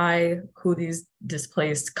identify who these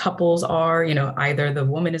displaced couples are, either the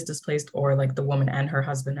woman is displaced or like the woman and her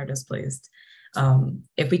husband are displaced.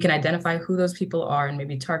 If we can identify who those people are and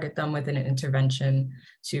maybe target them within an intervention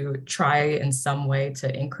to try in some way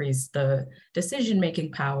to increase the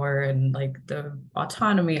decision-making power and like the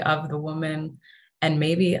autonomy of the woman. And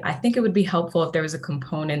maybe I think it would be helpful if there was a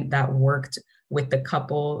component that worked with the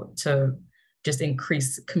couple to just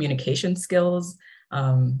increase communication skills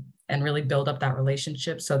and really build up that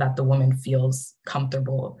relationship so that the woman feels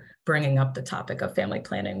comfortable bringing up the topic of family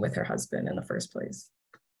planning with her husband in the first place.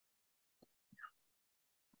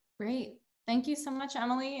 Great. Thank you so much,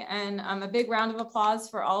 Emily. And a big round of applause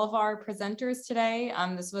for all of our presenters today.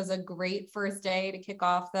 This was a great first day to kick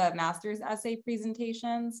off the master's essay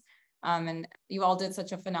presentations. And you all did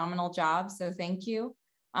such a phenomenal job, so thank you.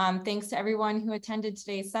 Thanks to everyone who attended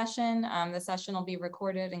today's session. The session will be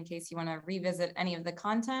recorded in case you want to revisit any of the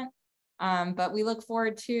content. But we look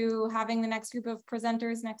forward to having the next group of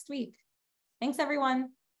presenters next week. Thanks, everyone.